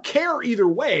 And I don't care either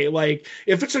way. Like,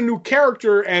 if it's a new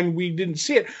character and we didn't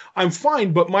see it, I'm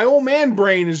fine. But my old man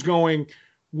brain is going,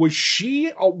 was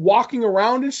she walking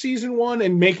around in season 1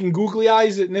 and making googly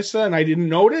eyes at Nyssa and I didn't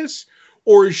notice?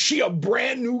 Or is she a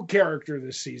brand new character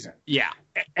this season? Yeah.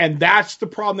 And that's the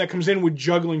problem that comes in with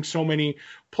juggling so many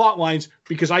plot lines,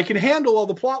 because I can handle all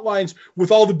the plot lines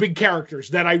with all the big characters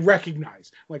that I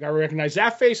recognize. Like, I recognize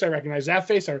that face,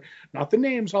 not the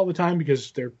names all the time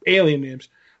because they're alien names,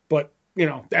 but,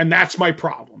 and that's my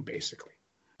problem, basically.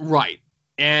 Right.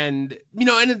 And,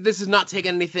 and this is not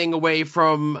taking anything away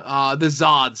from the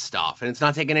Zod stuff, and it's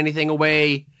not taking anything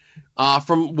away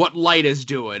from what Light is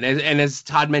doing, and as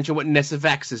Todd mentioned, what Nyssa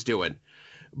Vex is doing.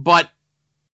 But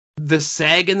the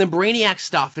Seg and the Brainiac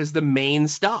stuff is the main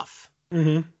stuff.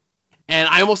 Mm-hmm. And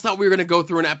I almost thought we were going to go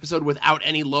through an episode without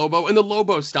any Lobo, and the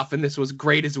Lobo stuff in this was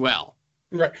great as well.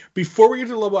 Right. Before we get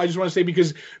to Lobo, I just want to say,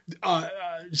 because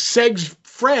Seg's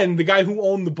friend, the guy who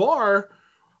owned the bar,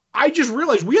 I just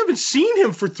realized we haven't seen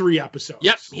him for 3 episodes.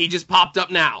 Yep, he just popped up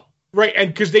now. Right,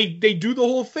 and because they do the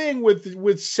whole thing with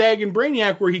Seg and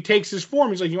Brainiac where he takes his form.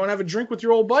 He's like, you want to have a drink with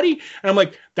your old buddy? And I'm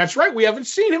like, that's right, we haven't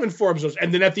seen him in 4 episodes.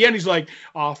 And then at the end, he's like,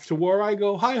 off to war I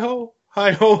go, hi-ho,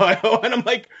 hi-ho, hi-ho. And I'm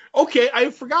like, okay,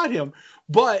 I forgot him.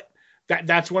 But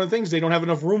That's one of the things. They don't have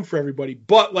enough room for everybody.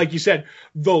 But like you said,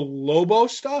 the Lobo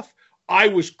stuff, I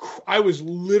was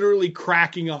literally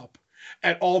cracking up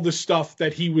at all the stuff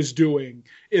that he was doing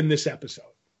in this episode.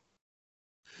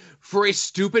 For a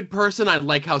stupid person, I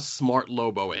like how smart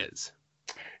Lobo is.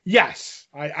 Yes,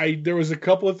 I there was a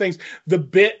couple of things. The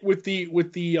bit with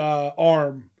the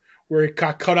arm where it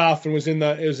got cut off and was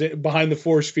behind the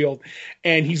force field,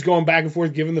 and he's going back and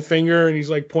forth, giving the finger, and he's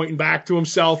like pointing back to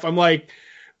himself. I'm like,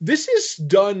 this is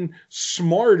done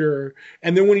smarter.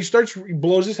 And then when he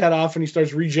blows his head off and he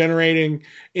starts regenerating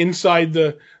inside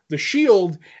the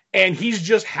shield, and he's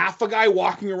just half a guy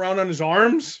walking around on his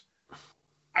arms.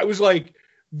 I was like,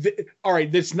 all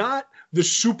right, that's not the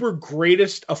super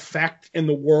greatest effect in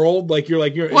the world. Like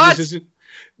what? This isn't,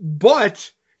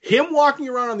 but him walking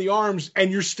around on the arms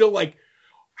and you're still like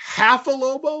half a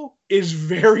Lobo is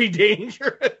very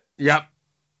dangerous. Yep.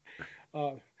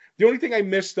 The only thing I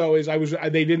missed though is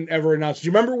they didn't ever announce. Do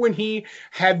you remember when he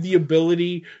had the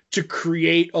ability to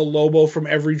create a Lobo from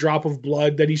every drop of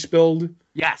blood that he spilled?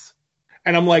 Yes.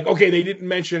 And I'm like, okay, they didn't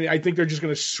mention it. I think they're just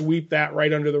going to sweep that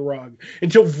right under the rug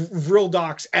until Vril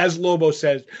Dox, as Lobo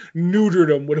says,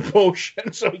 neutered him with a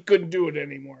potion, so he couldn't do it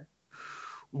anymore.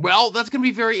 Well, that's going to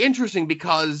be very interesting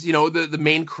because, the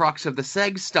main crux of the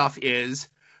Seg stuff is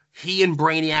he and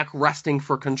Brainiac wresting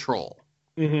for control.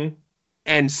 Mm-hmm.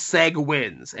 And Seg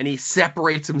wins, and he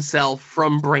separates himself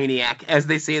from Brainiac. As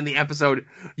they say in the episode,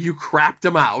 you crapped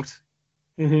him out.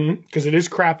 Mm-hmm. Because it is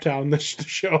Craptown, the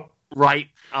show. Right.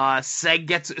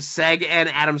 Seg and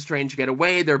Adam Strange get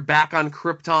away. They're back on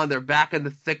Krypton. They're back in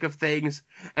the thick of things,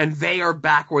 and they are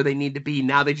back where they need to be.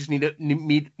 Now they just need to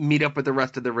meet up with the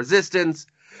rest of the Resistance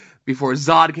before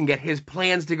Zod can get his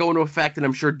plans to go into effect, and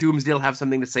I'm sure Doomsday will have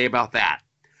something to say about that.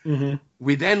 Mm-hmm.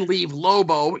 We then leave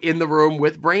Lobo in the room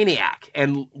with Brainiac,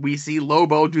 and we see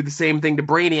Lobo do the same thing to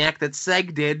Brainiac that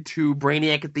Seg did to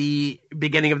Brainiac at the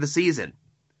beginning of the season.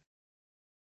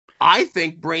 I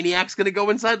think Brainiac's going to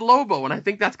go inside Lobo, and I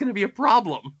think that's going to be a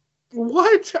problem.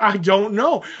 What? I don't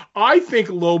know. I think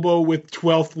Lobo with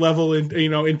 12th level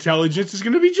intelligence is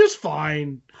going to be just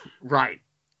fine. Right.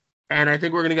 And I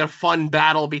think we're going to get a fun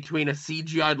battle between a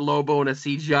CGI'd Lobo and a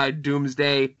CGI'd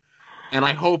Doomsday, and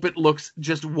I hope it looks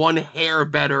just one hair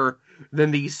better than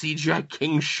the CGI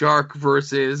King Shark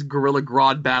versus Gorilla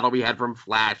Grodd battle we had from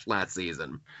Flash last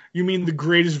season. You mean the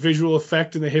greatest visual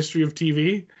effect in the history of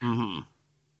TV? Mm-hmm.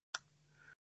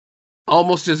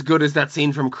 Almost as good as that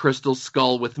scene from Crystal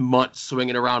Skull with Mutt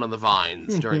swinging around on the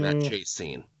vines during that chase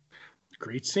scene.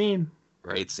 Great scene.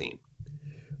 Great scene.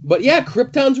 But yeah,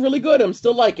 Krypton's really good. I'm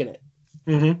still liking it.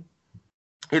 Mm-hmm.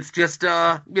 It's just,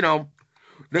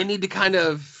 they need to kind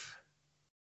of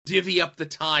divvy up the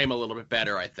time a little bit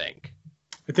better, I think.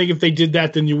 I think if they did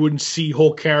that, then you wouldn't see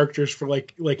whole characters for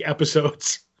like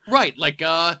episodes. Right, like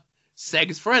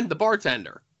Seg's friend, the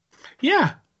bartender.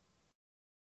 Yeah.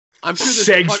 I'm sure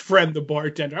Seg's friend, the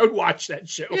bartender. I would watch that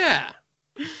show. Yeah.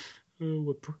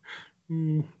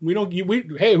 We don't.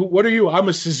 Hey, what are you? I'm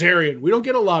a cesarean. We don't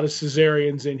get a lot of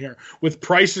cesareans in here. With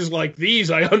prices like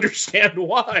these, I understand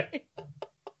why.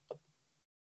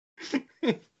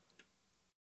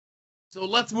 So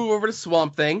let's move over to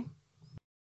Swamp Thing.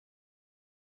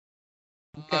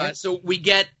 Okay. So we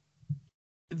get.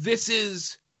 This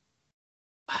is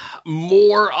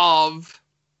more of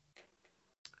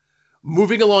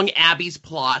moving along Abby's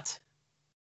plot,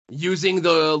 using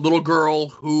the little girl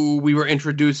who we were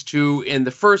introduced to in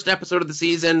the first episode of the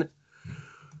season,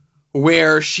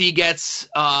 where she gets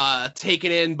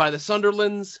taken in by the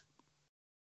Sunderlands,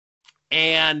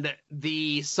 and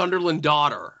the Sunderland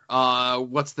daughter,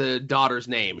 what's the daughter's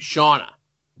name? Shauna,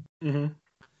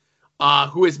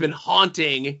 who has been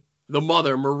haunting the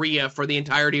mother, Maria, for the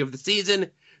entirety of the season.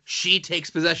 She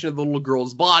takes possession of the little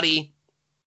girl's body,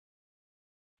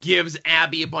 gives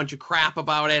Abby a bunch of crap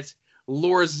about it,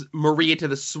 lures Maria to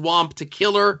the swamp to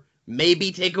kill her,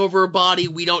 maybe take over her body,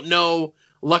 we don't know.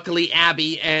 Luckily,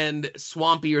 Abby and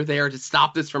Swampy are there to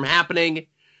stop this from happening.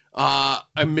 A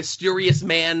mysterious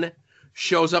man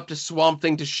shows up to Swamp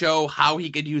Thing to show how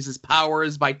he could use his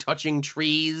powers by touching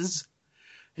trees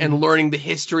and learning the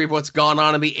history of what's gone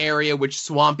on in the area, which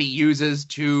Swampy uses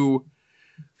to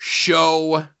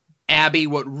show Abby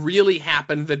what really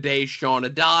happened the day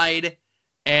Shauna died.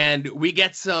 And we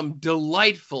get some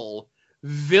delightful,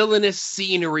 villainous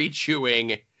scenery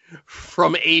chewing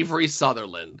from Avery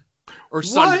Sutherland.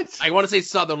 What? I want to say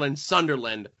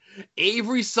Sunderland.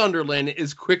 Avery Sunderland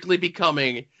is quickly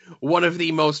becoming one of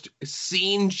the most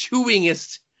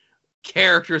scene-chewingest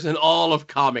characters in all of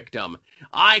comicdom.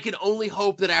 I can only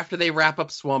hope that after they wrap up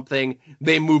Swamp Thing,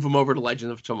 they move him over to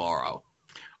Legend of Tomorrow.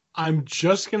 I'm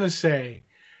just going to say,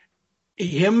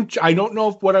 him. I don't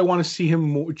know what I want to see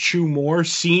him chew more,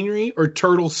 scenery or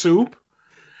turtle soup,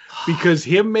 because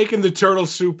him making the turtle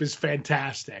soup is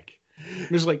fantastic.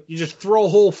 It's like you just throw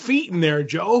whole feet in there,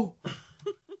 Joe.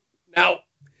 Now,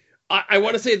 I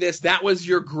want to say this. That was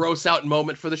your gross out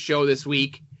moment for the show this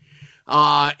week.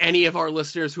 Any of our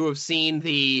listeners who have seen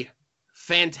the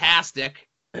fantastic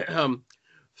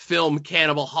film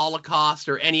Cannibal Holocaust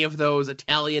or any of those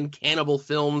Italian cannibal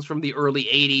films from the early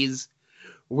 80s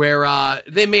where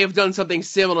they may have done something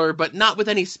similar, but not with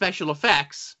any special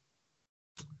effects.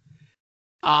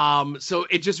 So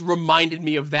it just reminded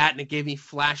me of that, and it gave me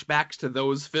flashbacks to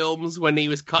those films when he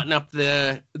was cutting up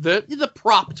the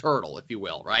prop turtle, if you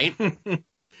will, right?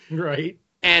 Right.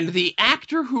 And the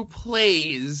actor who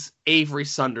plays Avery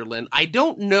Sunderland, I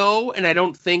don't know, and I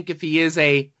don't think if he is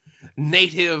a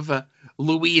native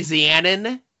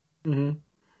Louisianan,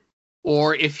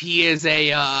 or if he is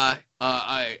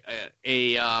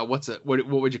what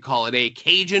would you call it? A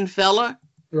Cajun fella,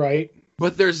 right?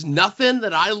 But there's nothing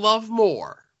that I love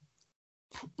more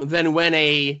than when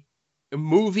a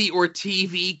movie or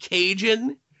TV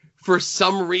Cajun, for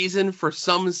some reason, for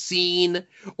some scene,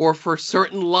 or for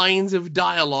certain lines of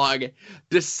dialogue,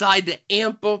 decide to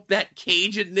amp up that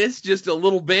Cajunness just a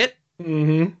little bit,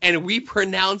 and we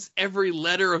pronounce every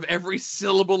letter of every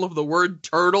syllable of the word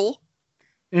turtle.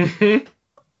 And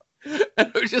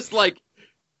I was just like,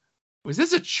 was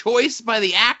this a choice by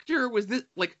the actor? Was this,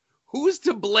 like, who's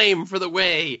to blame for the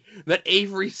way that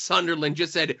Avery Sunderland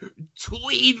just said,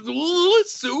 Tweed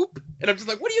soup? And I'm just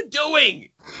like, what are you doing?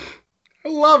 I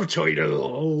love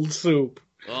turtle soup.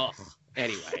 Ugh.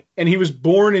 Anyway. And he was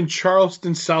born in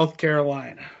Charleston, South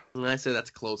Carolina. And I say that's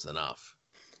close enough.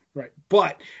 Right.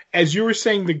 But as you were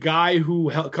saying, the guy who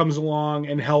comes along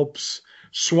and helps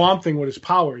Swamp Thing with his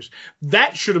powers,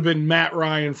 that should have been Matt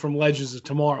Ryan from Legends of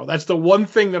Tomorrow. That's the one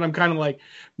thing that I'm kind of like,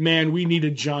 man, we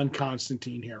needed John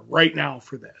Constantine here right now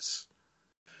for this.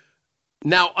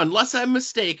 Now, unless I'm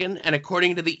mistaken, and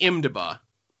according to the IMDb,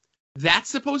 that's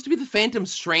supposed to be the Phantom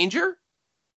Stranger?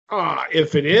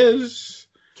 If it is.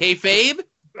 Kayfabe?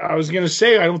 I was going to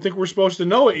say, I don't think we're supposed to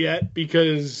know it yet,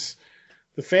 because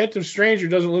the Phantom Stranger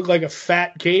doesn't look like a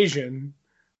fat Cajun.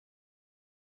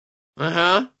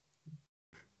 Uh-huh.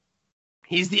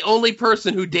 He's the only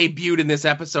person who debuted in this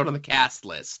episode on the cast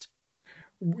list.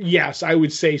 Yes, I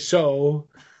would say so,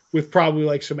 with probably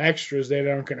like some extras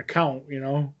that aren't going to count, you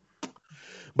know?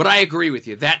 But I agree with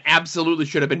you. That absolutely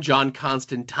should have been John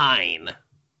Constantine.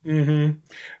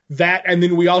 That, and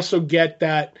then we also get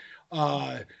that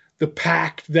the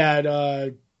pact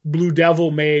that Blue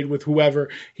Devil made with whoever.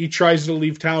 He tries to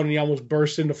leave town and he almost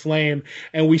bursts into flame.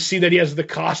 And we see that he has the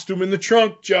costume in the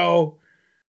trunk, Joe.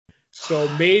 So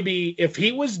maybe if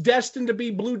he was destined to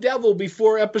be Blue Devil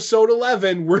before episode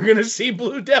 11, we're going to see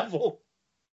Blue Devil.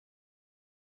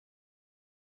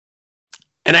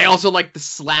 And I also like the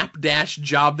slapdash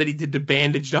job that he did to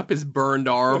bandage up his burned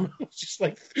arm. Just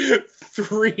like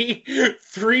three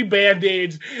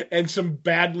Band-Aids and some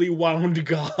badly wound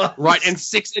gauze. Right, and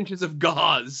 6 inches of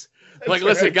gauze. That's like,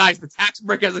 listen, right. guys, the tax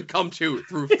break hasn't come through.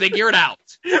 Figure it out.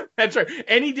 That's right.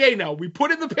 Any day now. We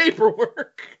put in the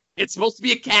paperwork. It's supposed to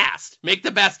be a cast. Make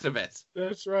the best of it.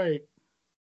 That's right.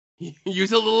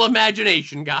 Use a little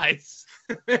imagination, guys.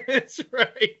 That's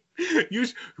right.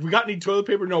 We got any toilet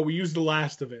paper? No, we used the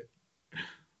last of it.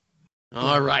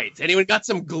 All right. Anyone got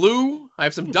some glue? I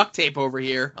have some duct tape over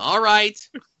here. All right.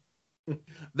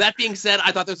 That being said,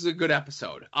 I thought this was a good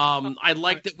episode. I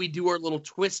like that we do our little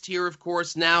twist here, of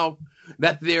course, now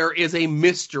that there is a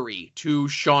mystery to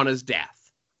Shauna's death.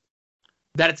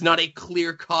 That it's not a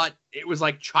clear cut, it was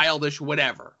like childish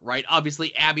whatever, right?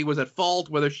 Obviously, Abby was at fault,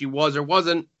 whether she was or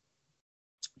wasn't.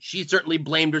 She certainly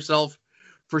blamed herself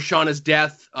for Shauna's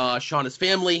death. Shauna's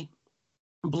family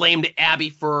blamed Abby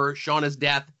for Shauna's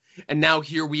death. And now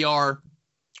here we are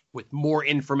with more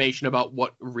information about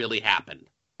what really happened.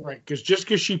 Right, because just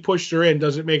because she pushed her in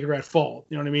doesn't make her at fault.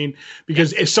 You know what I mean?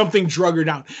 Because if something drug her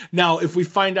down. Now, if we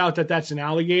find out that that's an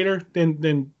alligator,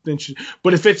 then she.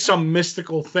 But if it's some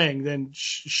mystical thing, then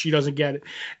she doesn't get it.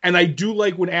 And I do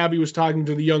like when Abby was talking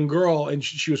to the young girl and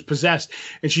she was possessed,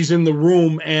 and she's in the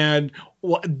room, and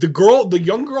the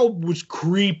young girl was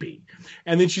creepy.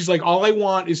 And then she's like, all I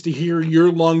want is to hear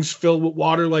your lungs filled with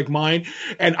water like mine.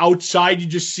 And outside, you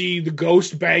just see the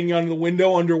ghost banging on the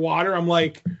window underwater. I'm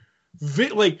like,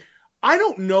 I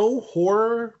don't know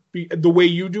horror the way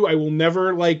you do. I will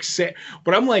never say,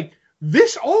 but I'm like,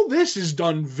 all this is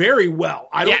done very well.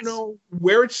 I don't know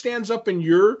where it stands up in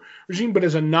your regime, but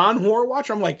as a non-horror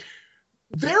watcher, I'm like,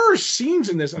 there are scenes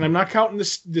in this, and I'm not counting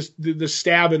the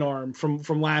stabbing arm from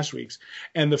last week's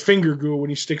and the finger goo when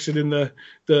he sticks it in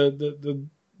the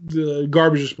the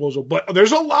garbage disposal. But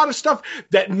there's a lot of stuff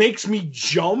that makes me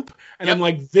jump, and I'm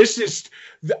like, this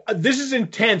is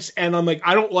intense, and I'm like,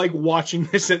 I don't like watching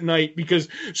this at night because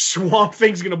Swamp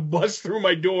Thing's gonna bust through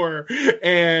my door,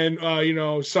 and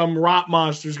some rot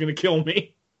monster's gonna kill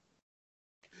me.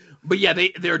 But yeah,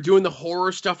 they're doing the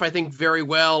horror stuff, I think, very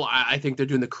well. I think they're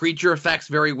doing the creature effects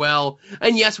very well.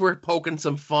 And yes, we're poking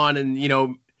some fun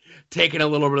and, taking a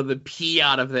little bit of the pee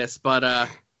out of this. But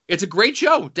it's a great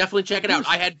show. Definitely check it out.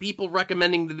 I had people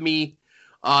recommending to me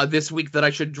this week that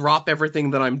I should drop everything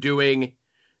that I'm doing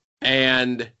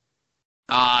and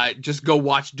just go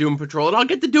watch Doom Patrol. And I'll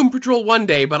get to Doom Patrol one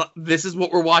day, but this is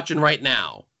what we're watching right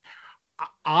now.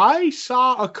 I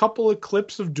saw a couple of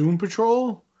clips of Doom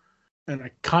Patrol, and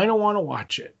I kind of want to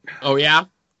watch it. Oh, yeah?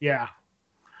 Yeah.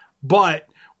 But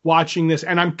watching this,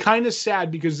 and I'm kind of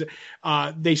sad because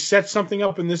they set something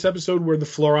up in this episode where the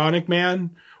Floronic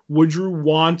Man, Woodrue,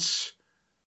 wants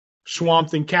Swamp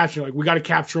Thing captured. Like, we got to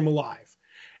capture him alive.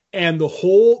 And the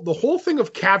whole thing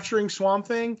of capturing Swamp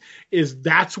Thing is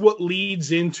that's what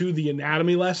leads into the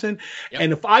anatomy lesson. Yep.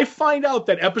 And if I find out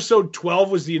that episode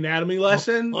 12 was the anatomy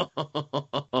lesson,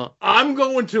 I'm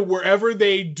going to wherever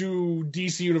they do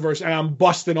DC Universe and I'm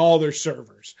busting all their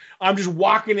servers. I'm just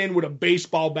walking in with a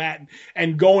baseball bat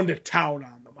and going to town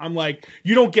on them. I'm like,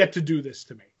 you don't get to do this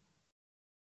to me.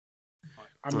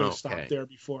 I'm going to stop there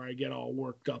before I get all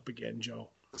worked up again, Joe.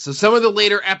 So some of the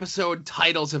later episode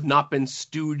titles have not been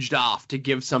stooged off to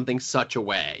give something such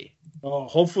away. Oh,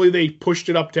 hopefully they pushed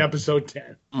it up to episode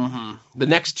 10. Mm-hmm. The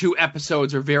next two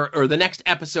episodes the next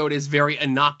episode is very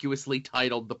innocuously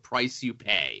titled "The Price You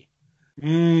Pay."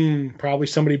 Probably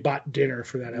somebody bought dinner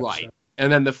for that episode. Right. And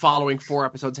then the following 4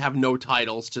 episodes have no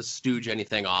titles to stooge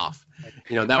anything off.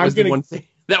 That was the one thing.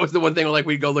 That was the one thing. Like,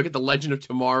 we'd go look at the Legend of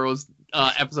Tomorrow's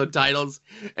episode titles,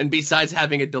 and besides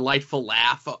having a delightful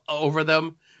laugh over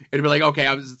them, it'd be like, okay,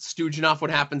 I was stooging off what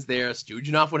happens there,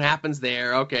 stooging off what happens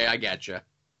there. Okay, I getcha.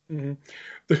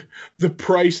 Mm-hmm. The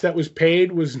price that was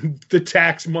paid was the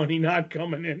tax money not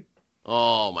coming in.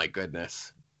 Oh my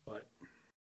goodness. But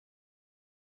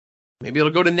maybe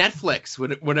it'll go to Netflix,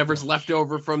 whatever's left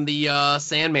over from the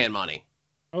Sandman money.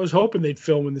 I was hoping they'd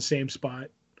film in the same spot.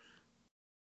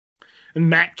 And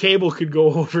Matt Cable could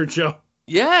go over, Joe.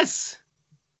 Yes.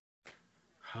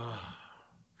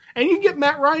 And you get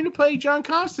Matt Ryan to play John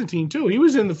Constantine, too. He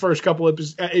was in the first couple of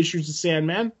issues of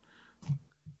Sandman.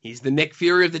 He's the Nick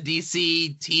Fury of the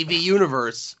DC TV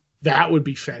universe. That would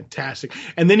be fantastic.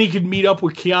 And then he could meet up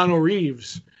with Keanu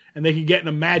Reeves, and they could get in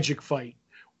a magic fight.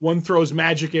 One throws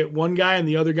magic at one guy, and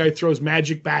the other guy throws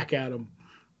magic back at him.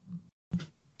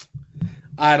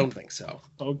 I don't think so.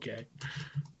 Okay.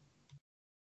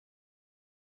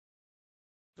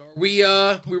 Are we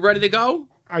ready to go?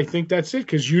 I think that's it,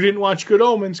 because you didn't watch Good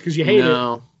Omens because you hate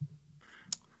it.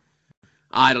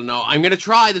 I don't know. I'm going to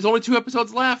try. There's only 2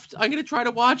 episodes left. I'm going to try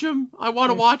to watch them. I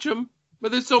want to watch them,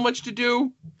 but there's so much to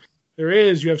do. There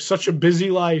is. You have such a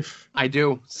busy life. I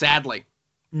do, sadly.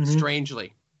 Mm-hmm.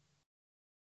 Strangely.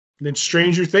 And then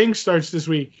Stranger Things starts this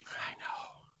week. I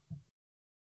know.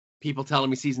 People telling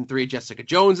me season 3 of Jessica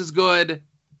Jones is good.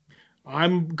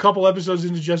 I'm a couple episodes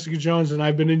into Jessica Jones, and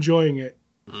I've been enjoying it.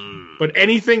 But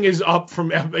anything is up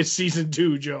from season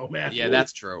 2, Joe, man. Yeah,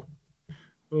 that's true.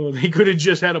 Oh, they could have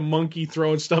just had a monkey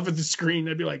throwing stuff at the screen.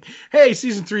 I'd be like, hey,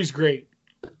 season 3's great.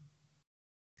 It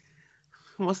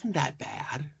wasn't that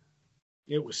bad.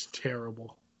 It was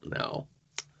terrible. No.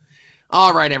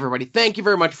 All right, everybody. Thank you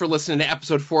very much for listening to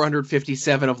episode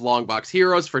 457 of Longbox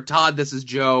Heroes. For Todd, this is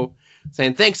Joe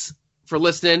saying thanks for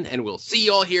listening, and we'll see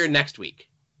you all here next week.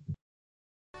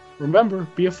 Remember,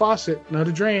 be a faucet, not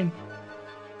a drain.